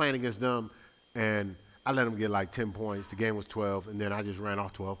I was playing against them, and I let him get like 10 points. The game was 12, and then I just ran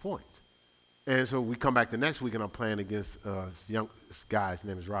off 12 points. And so we come back the next week, and I'm playing against this guy. His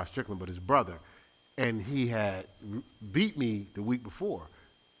name is Ross Strickland, but his brother. And he had beat me the week before,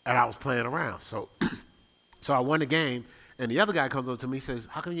 and I was playing around. So, so I won the game, and the other guy comes up to me and says,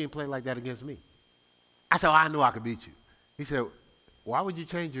 how come you didn't play like that against me? I said, I knew I could beat you. He said, why would you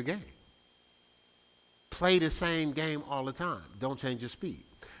change your game? Play the same game all the time. Don't change your speed.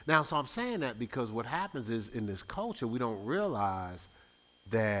 Now, so I'm saying that because what happens is in this culture, we don't realize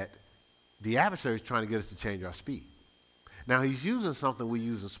that the adversary is trying to get us to change our speed. Now, he's using something we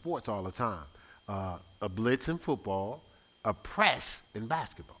use in sports all the time. A blitz in football, a press in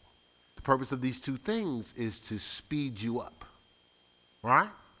basketball. The purpose of these two things is to speed you up, right?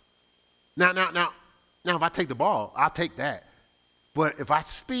 Now, if I take the ball, I'll take that. But if I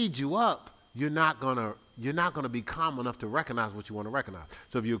speed you up, you're not gonna be calm enough to recognize what you want to recognize.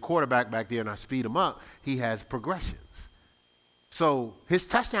 So if you're a quarterback back there and I speed him up, he has progressions. So his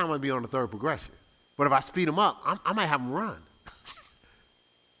touchdown might be on the third progression. But if I speed him up, I might have him run.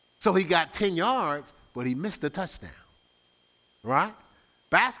 So he got 10 yards, but he missed the touchdown, right?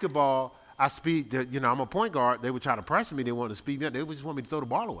 Basketball, I'm a point guard. They would try to pressure me. They wanted to speed me up. They would just want me to throw the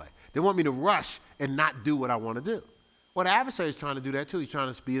ball away. They want me to rush and not do what I want to do. Well, the adversary is trying to do that too. He's trying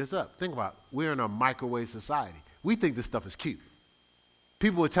to speed us up. Think about it. We're in a microwave society. We think this stuff is cute.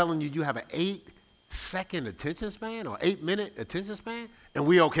 People are telling you have an 8-second attention span or 8-minute attention span, and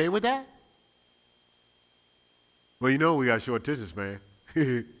we okay with that? Well, we got a short attention span.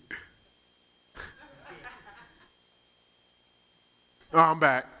 Oh, I'm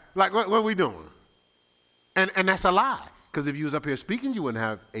back. Like, what are we doing? And that's a lie. Because if you was up here speaking, you wouldn't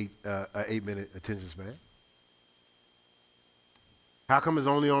have an 8-minute attention span. How come it's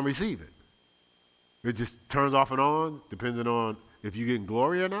only on receiving? It just turns off and on, depending on if you're getting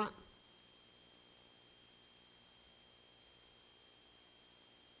glory or not?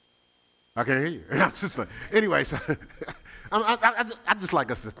 I can't hear you. Anyway, so I just like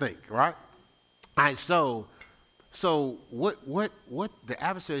us to think, right? All right, so what the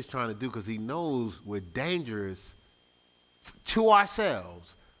adversary is trying to do, because he knows we're dangerous to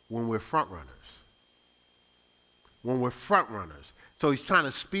ourselves when we're front runners. So he's trying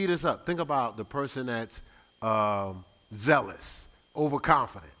to speed us up. Think about the person that's zealous,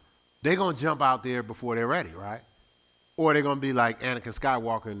 overconfident. They're going to jump out there before they're ready, right? Or they're going to be like Anakin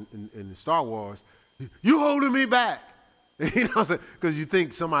Skywalker in Star Wars. You holding me back. You know what I'm saying? Because you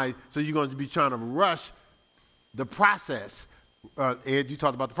think so you're going to be trying to rush the process. Ed, you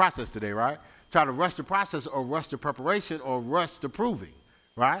talked about the process today, right? Try to rush the process or rush the preparation or rush the proving,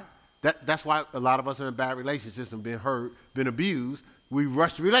 right? That's why a lot of us are in bad relationships and been hurt, been abused. We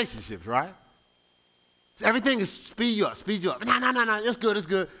rush relationships, right? So everything is speed you up. No, it's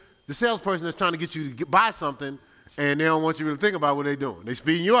good. The salesperson is trying to get you to buy something, and they don't want you to think about what they're doing. They're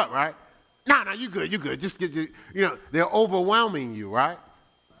speeding you up, right? No, you good. Just get they're overwhelming you, right?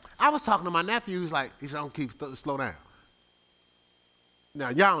 I was talking to my nephew. He said, don't slow down. Now,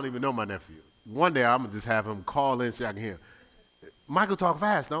 y'all don't even know my nephew. One day, I'm going to just have him call in so I can hear him. Michael talk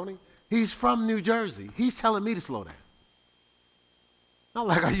fast, don't he? He's from New Jersey. He's telling me to slow down. I'm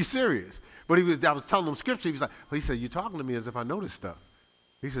like, are you serious? But I was telling him scripture. He said, you're talking to me as if I know this stuff.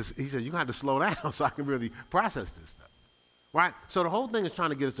 He said, you're going to have to slow down so I can really process this stuff. Right? So the whole thing is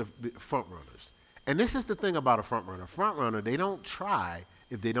trying to get us to be front runners. And this is the thing about a front runner. Front runner, they don't try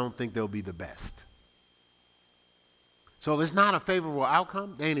if they don't think they'll be the best. So if it's not a favorable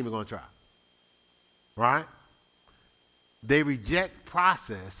outcome, they ain't even going to try. Right? They reject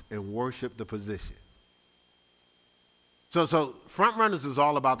process and worship the position. So front runners is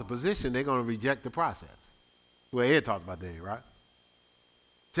all about the position. They're going to reject the process. Well, Ed talked about that, right?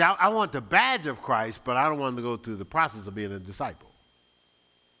 See, I want the badge of Christ, but I don't want to go through the process of being a disciple.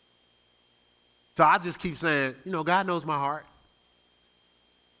 So I just keep saying, God knows my heart.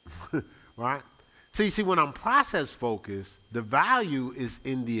 Right? See, when I'm process focused, the value is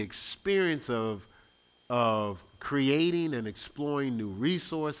in the experience of creating and exploring new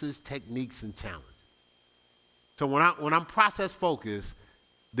resources, techniques, and challenges. So when I'm process focused,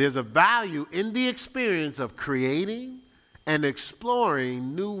 there's a value in the experience of creating and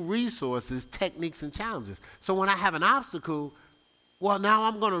exploring new resources, techniques, and challenges. So when I have an obstacle, well, now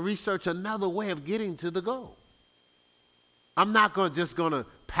I'm going to research another way of getting to the goal. I'm not just going to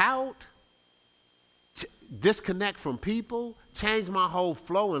pout, disconnect from people, change my whole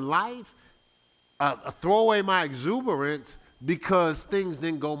flow in life, throw away my exuberance because things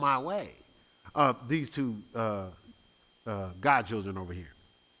didn't go my way. These two godchildren over here.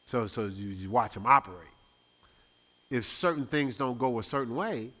 So you watch them operate. If certain things don't go a certain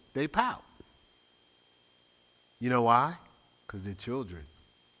way, they pout. You know why? Because they're children.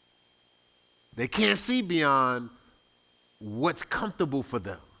 They can't see beyond what's comfortable for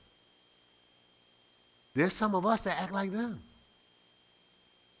them. There's some of us that act like them.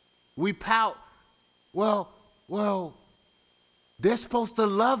 We pout, well, they're supposed to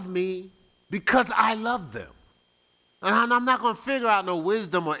love me because I love them. And I'm not going to figure out no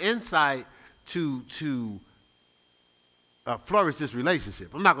wisdom or insight to flourish this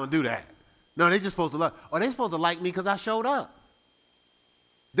relationship. I'm not going to do that. No, they're just supposed to love. Or they're supposed to like me because I showed up.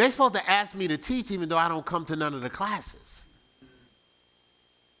 They're supposed to ask me to teach even though I don't come to none of the classes.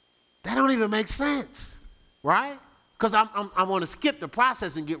 That don't even make sense, right? Because I want to skip the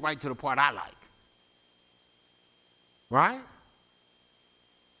process and get right to the part I like. Right?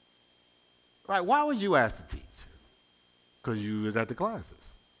 Right, why would you ask to teach? Because you was at the classes.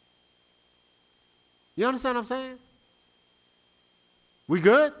 You understand what I'm saying? We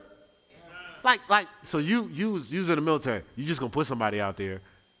good? Like, so you was in the military. You just gonna put somebody out there,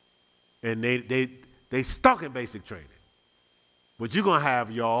 and they stuck in basic training. But you're gonna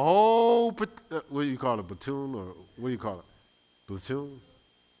have your whole what do you call it, platoon, or what do you call it, platoon?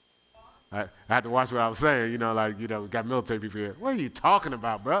 I had to watch what I was saying. We got military people here. What are you talking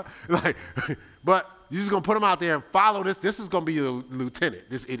about, bro? But you're just gonna put them out there and follow this. This is gonna be your lieutenant.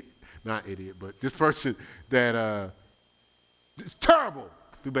 This idiot, not idiot, but this person that it's terrible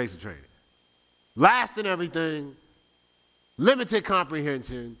through basic training. Last in everything, limited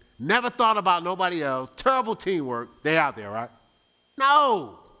comprehension, never thought about nobody else, terrible teamwork. They out there, right?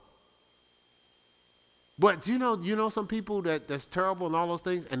 No. But you know some people that's terrible and all those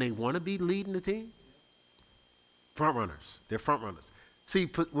things, and they want to be leading the team? Front runners. They're front runners. See,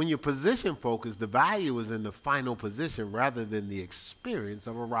 when you're position focused, the value is in the final position rather than the experience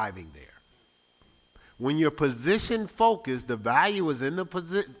of arriving there. When you're position focused, the value is in the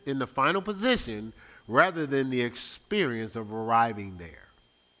final position rather than the experience of arriving there.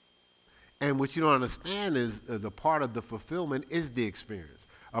 And what you don't understand is a part of the fulfillment is the experience.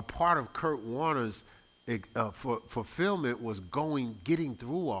 A part of Kurt Warner's fulfillment was getting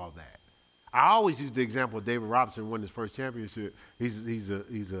through all that. I always use the example of David Robinson winning his first championship. He's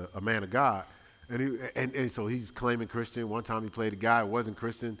a man of God, and so he's claiming Christian. One time he played a guy who wasn't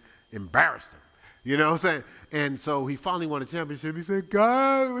Christian, embarrassed him. You know what I'm saying? And so he finally won a championship. He said,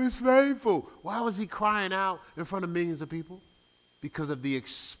 God was faithful. Why was he crying out in front of millions of people? Because of the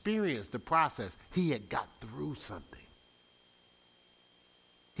experience, the process. He had got through something.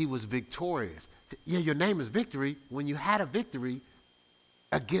 He was victorious. Yeah, your name is victory when you had a victory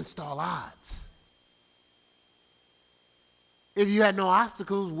against all odds. If you had no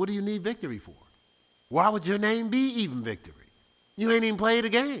obstacles, what do you need victory for? Why would your name be even victory? You ain't even played a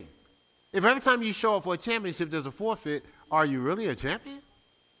game. If every time you show up for a championship there's a forfeit, are you really a champion?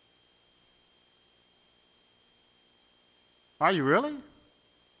 Are you really?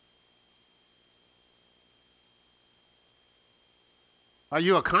 Are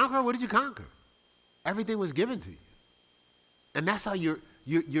you a conqueror? What did you conquer? Everything was given to you. And that's how you're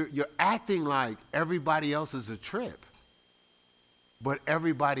acting like everybody else is a trip. But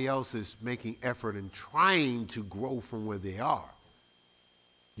everybody else is making effort and trying to grow from where they are.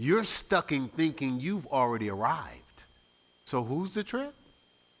 You're stuck in thinking you've already arrived. So who's the trip?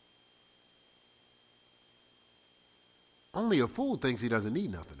 Only a fool thinks he doesn't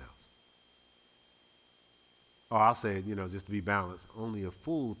need nothing else. Or I'll say it, just to be balanced. Only a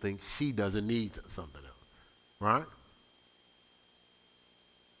fool thinks she doesn't need something else. Right?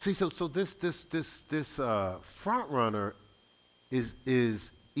 See, so this front runner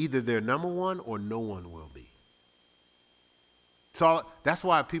is either their number one or no one will be. So that's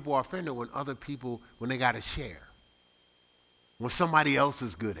why people are offended when they got to share. When somebody else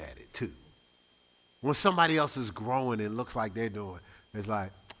is good at it too. When somebody else is growing and looks like they're doing, it's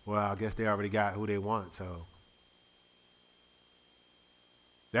like, well, I guess they already got who they want, so.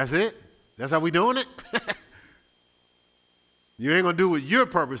 That's it? That's how we doing it? You ain't going to do what you're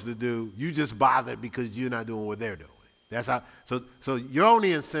purposed to do. You just bothered because you're not doing what they're doing. That's how. So your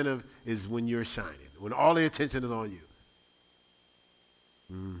only incentive is when you're shining, when all the attention is on you.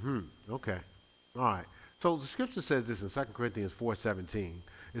 Okay. All right. So the scripture says this in 2 Corinthians 4:17.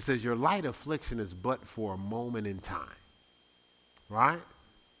 It says, your light affliction is but for a moment in time. Right?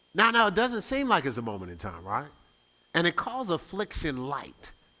 Now, it doesn't seem like it's a moment in time, right? And it calls affliction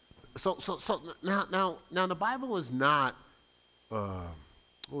light. So now the Bible is not, what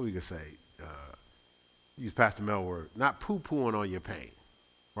we could say, use Pastor Mel word, not poo-pooing on your pain,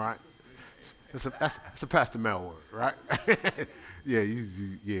 right? That's a Pastor Mel word, right? Yeah, you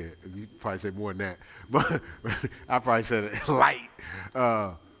probably say more than that, but I probably said it light.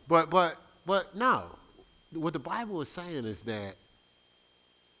 But no, what the Bible is saying is that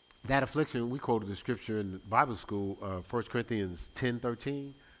affliction, we quoted the scripture in Bible school, 1 Corinthians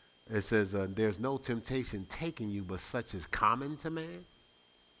 10:13. It says, there's no temptation taking you but such as common to man.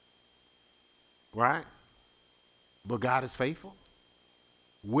 Right? But God is faithful.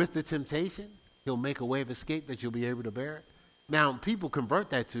 With the temptation, he'll make a way of escape that you'll be able to bear it. Now, people convert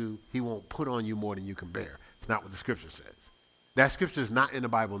that to, he won't put on you more than you can bear. It's not what the scripture says. That scripture is not in the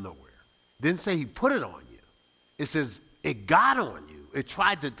Bible nowhere. Didn't say he put it on you. It says it got on you. It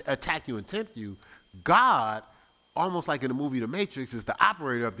tried to attack you and tempt you. God, almost like in the movie The Matrix, is the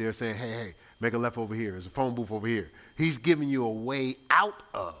operator up there saying, hey, make a left over here. There's a phone booth over here. He's giving you a way out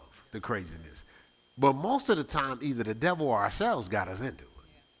of the craziness. But most of the time, either the devil or ourselves got us into it.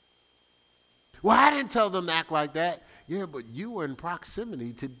 Yeah. Well, I didn't tell them to act like that. Yeah, but you were in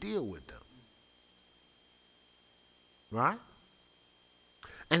proximity to deal with them. Right?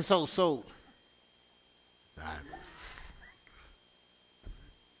 And so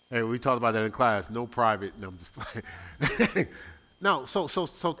hey, we talked about that in class. No private. No, I'm just playing. No, so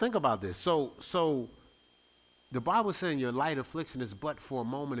think about this. So the Bible is saying your light affliction is but for a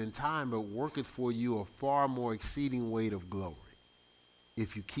moment in time, but worketh for you a far more exceeding weight of glory.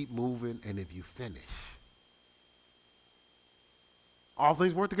 If you keep moving and if you finish. All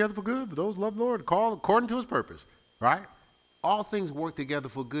things work together for good, but those who love the Lord, called according to his purpose. Right? All things work together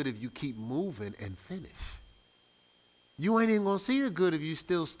for good if you keep moving and finish. You ain't even going to see the good if you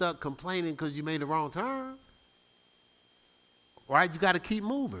still stuck complaining because you made the wrong turn. Right? You got to keep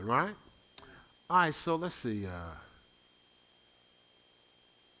moving, right? All right, so let's see.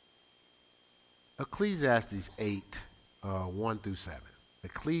 Ecclesiastes 8, 1 through 7.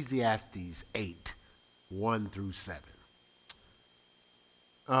 Ecclesiastes 8, 1 through 7.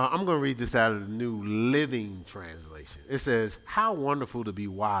 I'm going to read this out of the New Living Translation. It says, how wonderful to be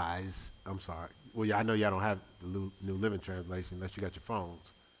wise. I'm sorry. Well, yeah, I know y'all don't have the New Living Translation unless you got your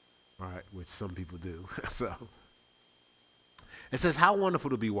phones, all right, which some people do. So it says, how wonderful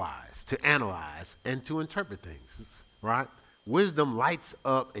to be wise, to analyze, and to interpret things, right? Wisdom lights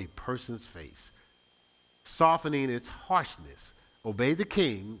up a person's face, softening its harshness. Obey the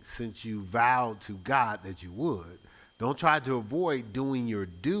king, since you vowed to God that you would. Don't try to avoid doing your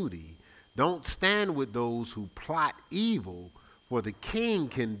duty. Don't stand with those who plot evil, for the king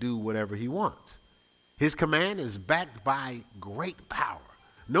can do whatever he wants. His command is backed by great power.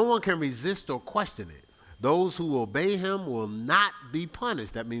 No one can resist or question it. Those who obey him will not be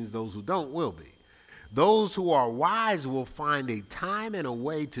punished. That means those who don't will be. Those who are wise will find a time and a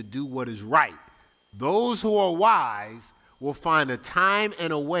way to do what is right. Those who are wise will find a time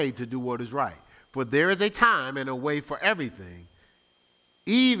and a way to do what is right. For there is a time and a way for everything,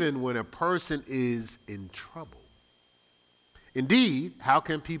 even when a person is in trouble. Indeed, how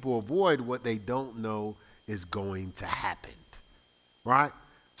can people avoid what they don't know is going to happen? Right?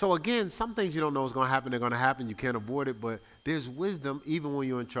 So again, some things you don't know is going to happen, they're going to happen. You can't avoid it, but there's wisdom even when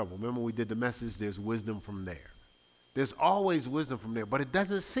you're in trouble. Remember we did the message, there's wisdom from there. There's always wisdom from there, but it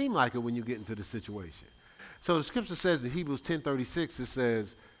doesn't seem like it when you get into the situation. So the scripture says in Hebrews 10:36, it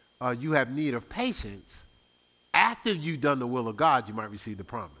says, you have need of patience. After you've done the will of God, you might receive the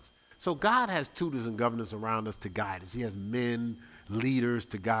promise. So God has tutors and governors around us to guide us. He has men, leaders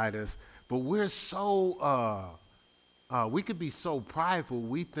to guide us. But we're so, we could be so prideful,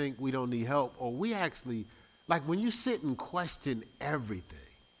 we think we don't need help. Or we actually, like when you sit and question everything,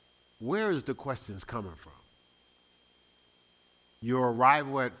 where is the questions coming from? Your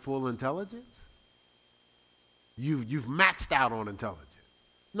arrival at full intelligence? You've maxed out on intelligence.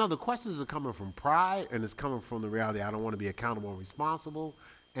 No, the questions are coming from pride, and it's coming from the reality I don't want to be accountable and responsible.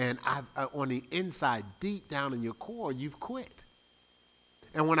 And on the inside, deep down in your core, you've quit.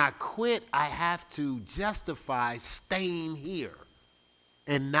 And when I quit, I have to justify staying here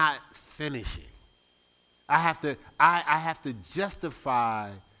and not finishing. I have to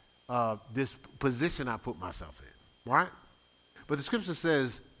justify this position I put myself in, right? But the scripture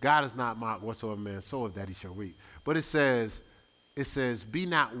says, God is not mocked, whatsoever man soweth that he shall reap. But it says, be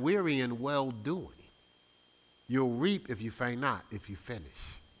not weary in well-doing. You'll reap if you faint not, if you finish.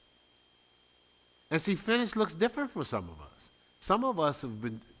 And see, finish looks different for some of us. Some of us have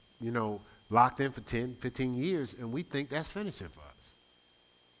been, locked in for 10, 15 years, and we think that's finishing for us.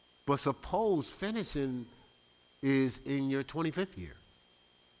 But suppose finishing is in your 25th year.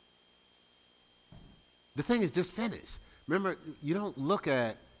 The thing is just finish. Remember, you don't look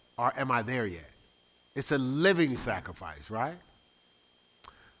at, am I there yet? It's a living sacrifice, right?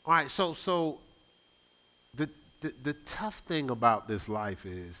 All right, so the tough thing about this life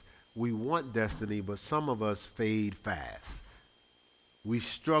is we want destiny, but some of us fade fast. we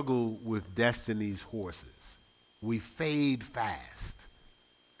struggle with destiny's horses. We fade fast.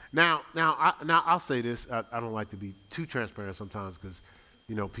 Now, I'll say this. I don't like to be too transparent sometimes because,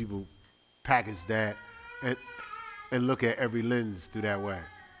 people package that and look at every lens through that way.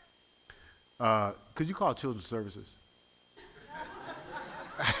 Could you call children's services?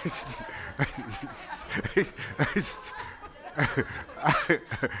 I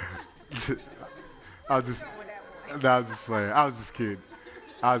was just, no, I was just playing. I was just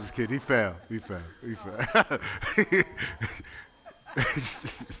kidding. He fell.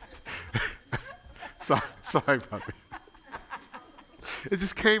 Sorry about that. It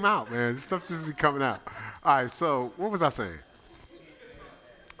just came out, man. This stuff just be coming out. All right, so what was I saying?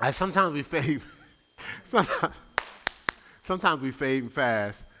 Sometimes we fade. Sometimes we fade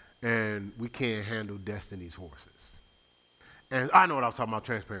fast, and we can't handle destiny's horses. And I know what I was talking about,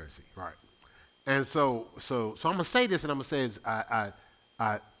 transparency, right? And so I'm gonna say this, and I'm gonna say is I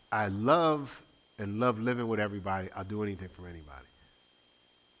love living with everybody. I'll do anything for anybody.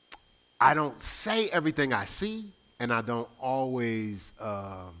 I don't say everything I see, and I don't always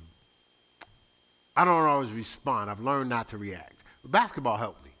respond. I've learned not to react. Basketball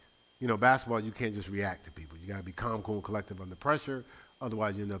helped me. Basketball, you can't just react to people. You got to be calm, cool, and collective under pressure.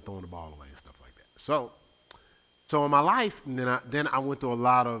 Otherwise, you end up throwing the ball away and stuff like that. So in my life, and then I went through a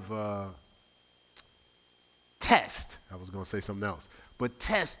lot of tests. I was going to say something else, but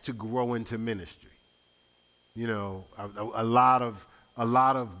tests to grow into ministry. A lot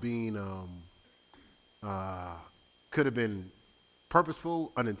of being could have been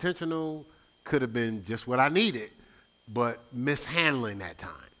purposeful, unintentional, could have been just what I needed, but mishandling at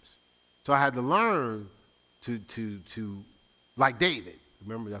times. So I had to learn to like David.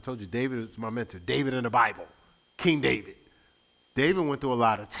 Remember, I told you David is my mentor. David in the Bible, King David. David went through a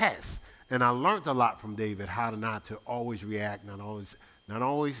lot of tests, and I learned a lot from David how not to always react, not always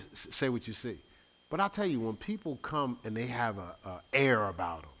say what you see. But I'll tell you, when people come and they have a air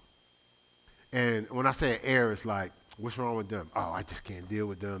about them, and when I say air, it's like, what's wrong with them? Oh, I just can't deal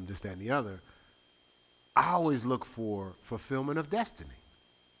with them, this, that, and the other. I always look for fulfillment of destiny.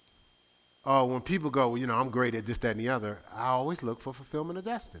 Oh, when people go, I'm great at this, that, and the other, I always look for fulfillment of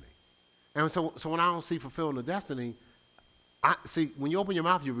destiny. And so when I don't see fulfillment of destiny, when you open your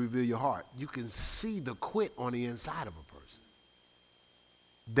mouth, you reveal your heart. You can see the quit on the inside of a person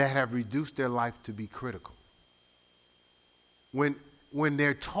that have reduced their life to be critical. When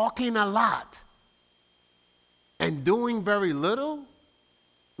they're talking a lot and doing very little,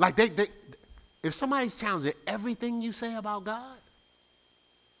 like if somebody's challenging everything you say about God,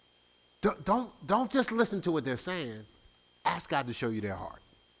 don't just listen to what they're saying. Ask God to show you their heart.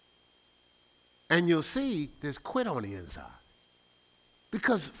 And you'll see there's quit on the inside.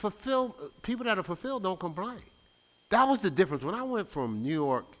 Because people that are fulfilled don't complain. That was the difference. When I went from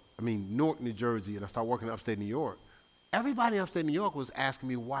Newark, New Jersey, and I started working in upstate New York, everybody in upstate New York was asking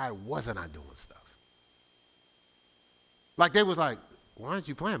me why wasn't I doing stuff. Like they was like, why aren't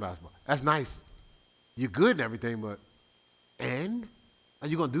you playing basketball? That's nice. You're good and everything, but are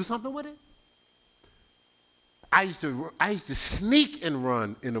you going to do something with it? I used to sneak and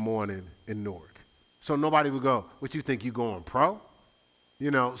run in the morning in Newark. So nobody would go, what you think, you going pro?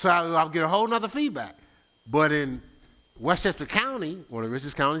 So I'll get a whole nother feedback. But in Westchester County, one of the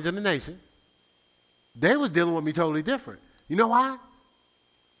richest counties in the nation, they was dealing with me totally different. You know why?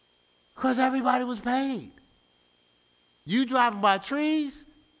 Because everybody was paid. You driving by trees,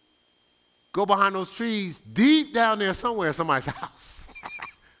 go behind those trees deep down there somewhere in somebody's house.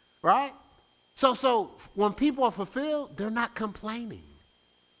 Right? So when people are fulfilled, they're not complaining.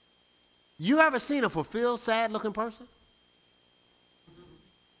 You ever seen a fulfilled, sad-looking person?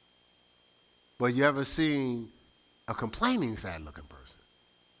 But you ever seen a complaining, sad-looking person?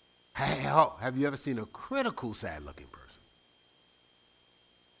 Hey, have you ever seen a critical, sad-looking person?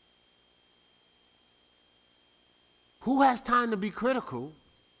 Who has time to be critical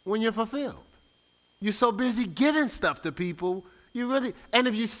when you're fulfilled? You're so busy giving stuff to people, and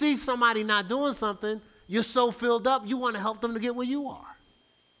if you see somebody not doing something, you're so filled up, you want to help them to get where you are.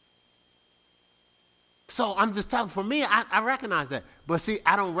 So I'm just telling, for me, I recognize that. But see,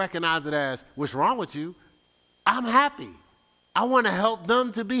 I don't recognize it as, what's wrong with you? I'm happy. I want to help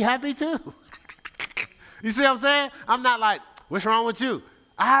them to be happy too. You see what I'm saying? I'm not like, what's wrong with you?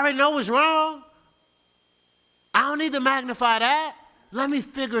 I already know what's wrong. I don't need to magnify that. Let me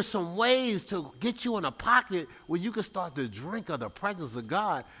figure some ways to get you in a pocket where you can start to drink of the presence of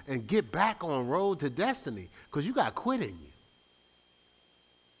God and get back on road to destiny, because you got quit in you.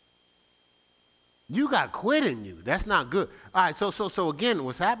 You got quit in you. That's not good. All right, so again,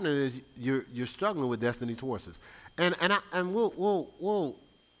 what's happening is you're struggling with destiny's horses. And we'll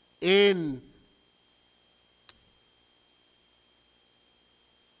end.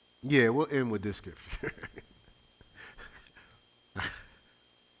 Yeah, we'll end with this scripture. We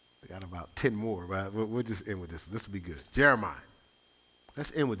got about 10 more, but we'll just end with this. This will be good. Jeremiah.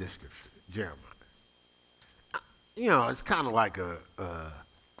 Let's end with this scripture. Jeremiah. You know, it's kind of like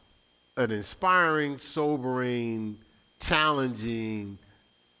an inspiring, sobering, challenging,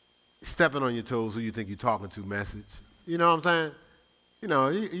 stepping on your toes, who you think you're talking to message. You know what I'm saying? You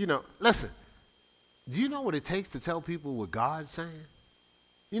know, listen, do you know what it takes to tell people what God's saying?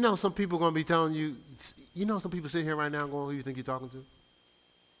 You know some people are going to be telling you, you know some people sitting here right now going, who you think you're talking to?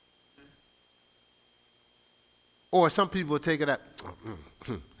 Or some people will take it up,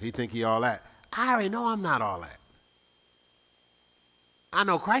 he think he all that. I already know I'm not all that. I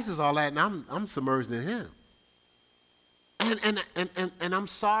know Christ is all that, and I'm submerged in him. And I'm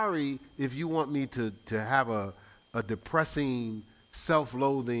sorry if you want me to have a depressing,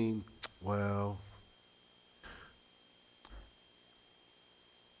 self-loathing, well,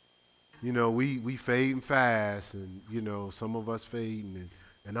 you know, we fading fast, and, you know, some of us fading,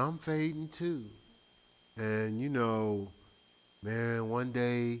 and I'm fading too. And, you know, man, one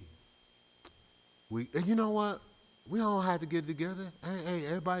day, and you know what? We all have to get together. Hey,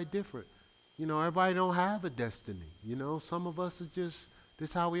 everybody different. You know, everybody don't have a destiny. You know, some of us are just,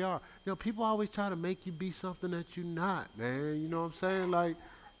 this how we are. You know, people always try to make you be something that you're not, man. You know what I'm saying?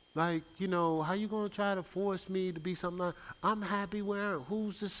 Like, you know, how you going to try to force me to be something I'm happy where I am?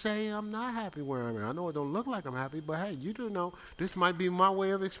 Who's to say I'm not happy where I'm at? I know it don't look like I'm happy, but hey, you don't know. This might be my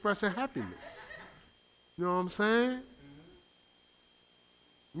way of expressing happiness. You know what I'm saying?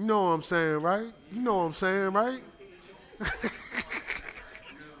 You know what I'm saying, right? You know what I'm saying, right?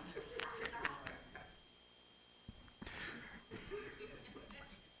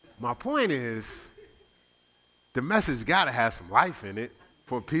 My point is, the message got to have some life in it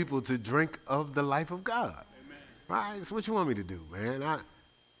for people to drink of the life of God. Amen. Right? So what you want me to do, man?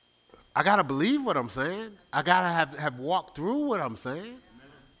 I got to believe what I'm saying. I got to have walked through what I'm saying.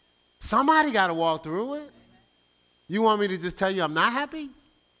 Amen. Somebody got to walk through it. You want me to just tell you I'm not happy?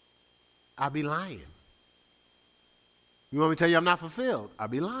 I'll be lying. You want me to tell you I'm not fulfilled? I'll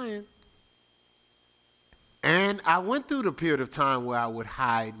be lying. And I went through the period of time where I would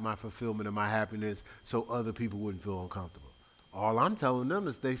hide my fulfillment and my happiness so other people wouldn't feel uncomfortable. All I'm telling them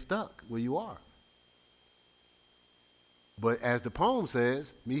is stay stuck where you are. But as the poem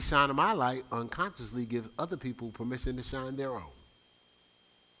says, me shining my light unconsciously gives other people permission to shine their own.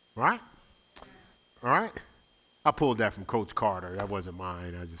 Right? All right? I pulled that from Coach Carter. That wasn't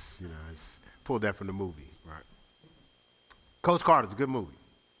mine. I just pulled that from the movie. Right? Coach Carter's a good movie.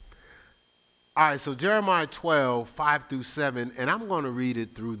 All right, so Jeremiah 12, 5 through 7, and I'm going to read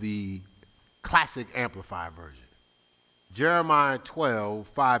it through the Classic Amplified version. Jeremiah 12,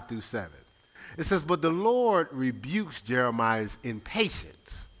 5 through 7. It says, but the Lord rebukes Jeremiah's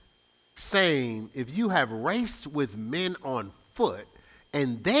impatience, saying, if you have raced with men on foot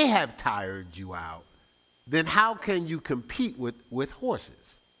and they have tired you out, then how can you compete with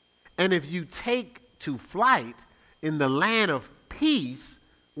horses? And if you take to flight in the land of peace,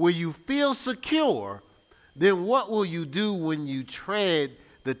 where you feel secure, then what will you do when you tread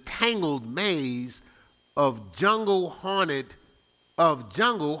the tangled maze of jungle haunted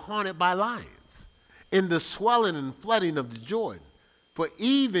by lions, in the swelling and flooding of the Jordan? For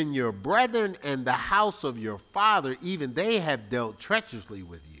even your brethren and the house of your father, even they have dealt treacherously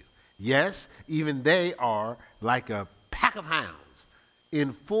with you. Yes, even they are like a pack of hounds,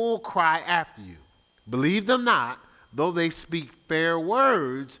 in full cry after you. Believe them not, though they speak fair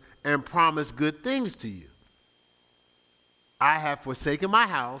words and promise good things to you. I have forsaken my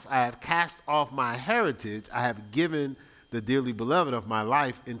house, I have cast off my heritage, I have given the dearly beloved of my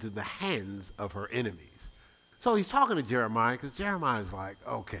life into the hands of her enemies. So he's talking to Jeremiah, because Jeremiah's like,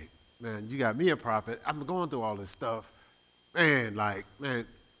 okay, man, you got me a prophet, I'm going through all this stuff. Man,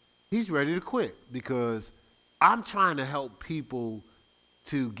 he's ready to quit, because I'm trying to help people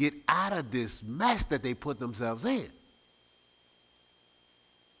to get out of this mess that they put themselves in.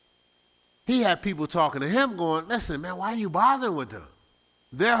 He had people talking to him going, listen, man, why are you bothering with them?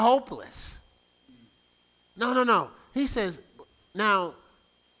 They're hopeless. No. He says, now,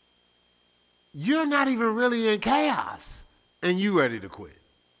 you're not even really in chaos, and you ready to quit.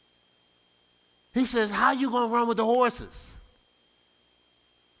 He says, how you going to run with the horses?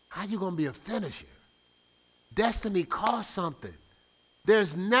 How you going to be a finisher? Destiny costs something.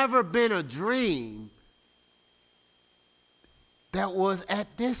 There's never been a dream that was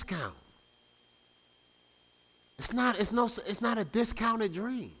at discount. It's not a discounted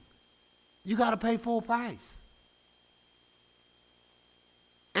dream. You got to pay full price.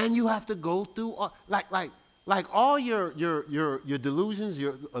 And you have to go through like all your delusions,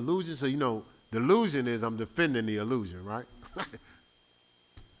 your illusions. So delusion is I'm defending the illusion, right?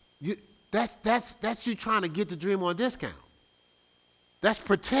 That's you trying to get the dream on discount. That's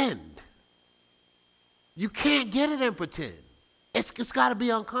pretend. You can't get it in pretend. It's got to be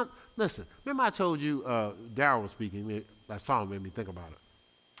uncomfortable. Listen, remember I told you Daryl was speaking. That song made me think about it.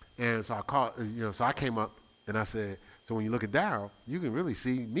 And so I called, so I came up and I said, so when you look at Daryl, you can really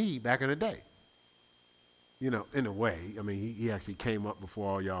see me back in the day. In a way. I mean, he actually came up before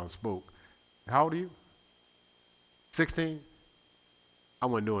all y'all spoke. How old are you? 16? I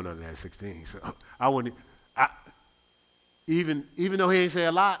wasn't doing none of that at 16. So I wouldn't, even though he ain't say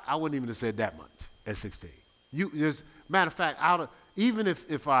a lot, I wouldn't even have said that much at 16. Matter of fact, even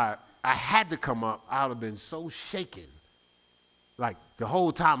if I had to come up, I would have been so shaken. Like the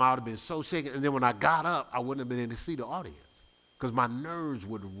whole time I would have been so shaken. And then when I got up, I wouldn't have been able to see the audience because my nerves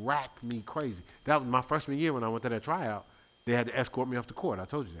would rack me crazy. That was my freshman year when I went to that tryout. They had to escort me off the court. I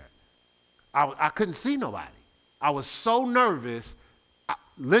told you that. I couldn't see nobody. I was so nervous.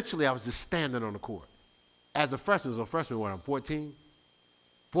 Literally, I was just standing on the court. As a freshman, I'm 14?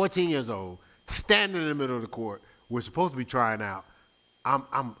 14 years old, standing in the middle of the court. We're supposed to be trying out. I'm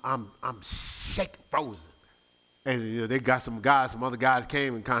shaking, frozen. And they got some other guys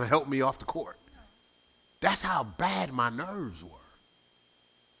came and kind of helped me off the court. That's how bad my nerves were.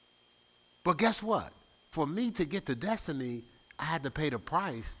 But guess what? For me to get to destiny, I had to pay the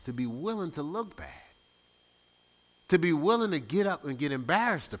price to be willing to look bad. To be willing to get up and get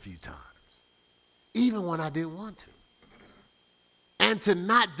embarrassed a few times, even when I didn't want to. And to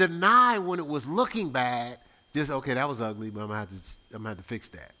not deny when it was looking bad, just, okay, that was ugly, but I'm going to have to fix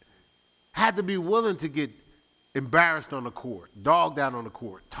that. Had to be willing to get embarrassed on the court, dogged out on the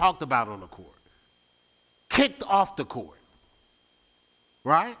court, talked about on the court, kicked off the court,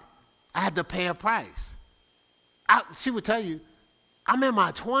 right? I had to pay a price. She would tell you, I'm in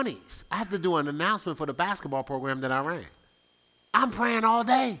my 20s. I have to do an announcement for the basketball program that I ran. I'm praying all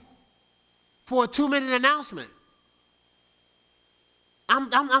day for a 2-minute announcement. I'm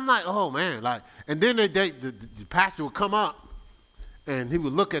like, oh man, and then the pastor would come up and he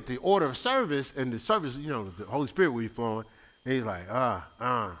would look at the order of service, and the service, the Holy Spirit would be flowing, and he's like,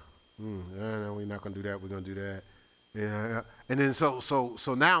 no, we're not going to do that, we're going to do that. Yeah. And then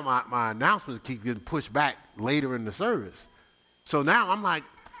so now my announcements keep getting pushed back later in the service. So now I'm like,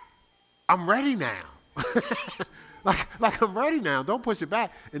 I'm ready now. like I'm ready now. Don't push it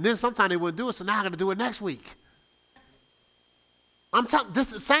back. And then sometimes they wouldn't do it, so now I got to do it next week.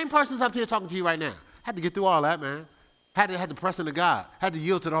 This same person's up here talking to you right now. Had to get through all that, man. Had to press into God. Had to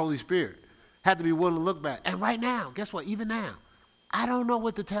yield to the Holy Spirit. Had to be willing to look back. And right now, guess what? Even now, I don't know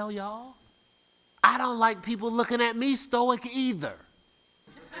what to tell y'all. I don't like people looking at me stoic either.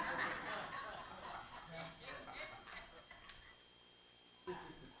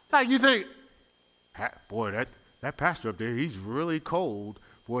 Like you think, boy, that pastor up there, he's really cold.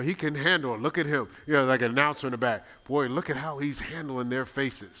 Boy, he can handle it. Look at him. Like an announcer in the back. Boy, look at how he's handling their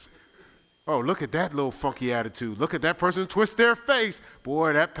faces. Oh, look at that little funky attitude. Look at that person twist their face.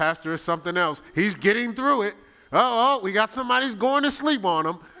 Boy, that pastor is something else. He's getting through it. We got somebody's going to sleep on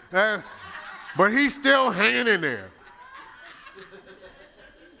him. But he's still hanging in there.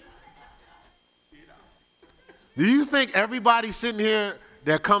 Do you think everybody sitting here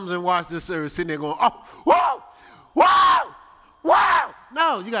that comes and watches this service sitting there going, oh, whoa, whoa, whoa?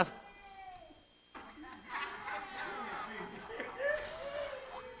 No, you guys.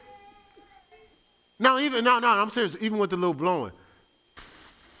 No, I'm serious. Even with the little blowing.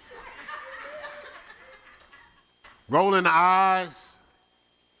 Rolling the eyes.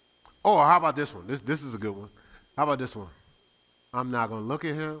 Oh, how about this one? This is a good one. How about this one? I'm not going to look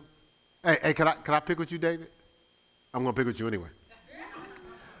at him. Hey, can I pick with you, David? I'm going to pick with you anyway.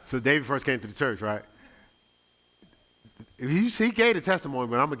 So David first came to the church, right? He gave the testimony,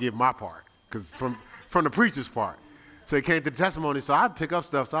 but I'm going to give my part, because from the preacher's part. So he came to the testimony, so I'd pick up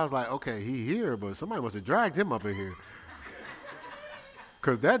stuff. So I was like, okay, he here, but somebody must have dragged him up in here.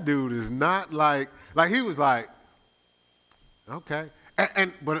 Because that dude is not like he was like, okay.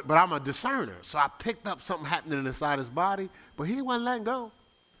 But I'm a discerner, so I picked up something happening inside his body, but he wasn't letting go.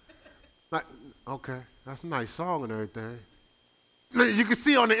 Like, okay, that's a nice song and everything. You can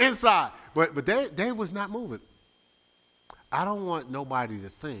see on the inside, but Dave was not moving. I don't want nobody to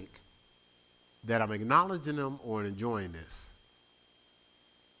think that I'm acknowledging them or enjoying this.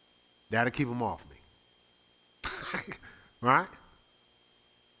 That'll keep them off me. Right?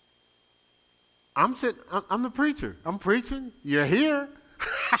 I'm the preacher. I'm preaching. You're here.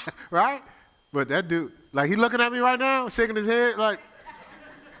 Right? But that dude, like, he looking at me right now, shaking his head, like,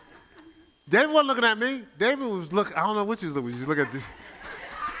 David wasn't looking at me. David was looking, I don't know what you was looking at. You look at this.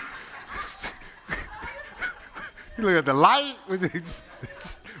 You look at the light.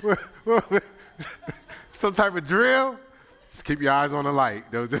 Some type of drill. Just keep your eyes on the light.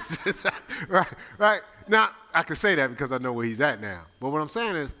 Right. Now, I can say that because I know where he's at now. But what I'm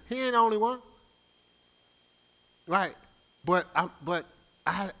saying is, he ain't the only one. Right. But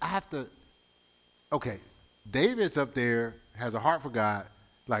I have to, okay, David's up there, has a heart for God.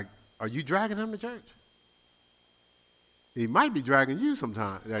 Like, are you dragging him to church? He might be dragging you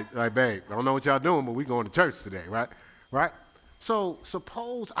sometime. Like, babe, I don't know what y'all doing, but we going to church today, right? Right? So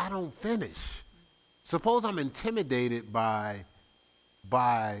suppose I don't finish. Suppose I'm intimidated by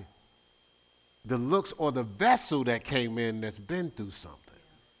the looks or the vessel that came in that's been through something.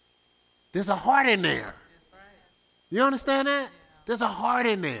 There's a heart in there. You understand that? There's a heart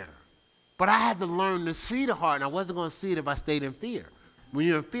in there. But I had to learn to see the heart, and I wasn't going to see it if I stayed in fear. When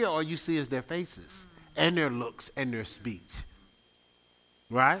you're in fear, all you see is their faces and their looks and their speech.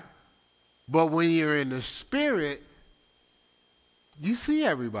 Right? But when you're in the spirit, you see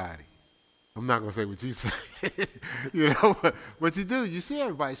everybody. I'm not going to say what you say. You know what you do, you see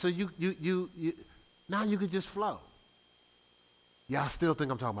everybody. So you now you can just flow. Y'all still think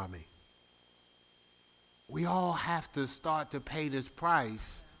I'm talking about me. We all have to start to pay this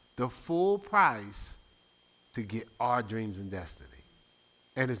price, the full price, to get our dreams and destiny.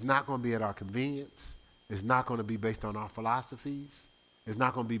 And it's not going to be at our convenience. It's not going to be based on our philosophies. It's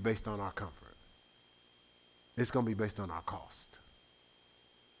not going to be based on our comfort. It's going to be based on our cost.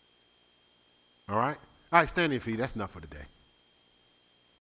 All right? All right, stand on your feet. That's enough for today.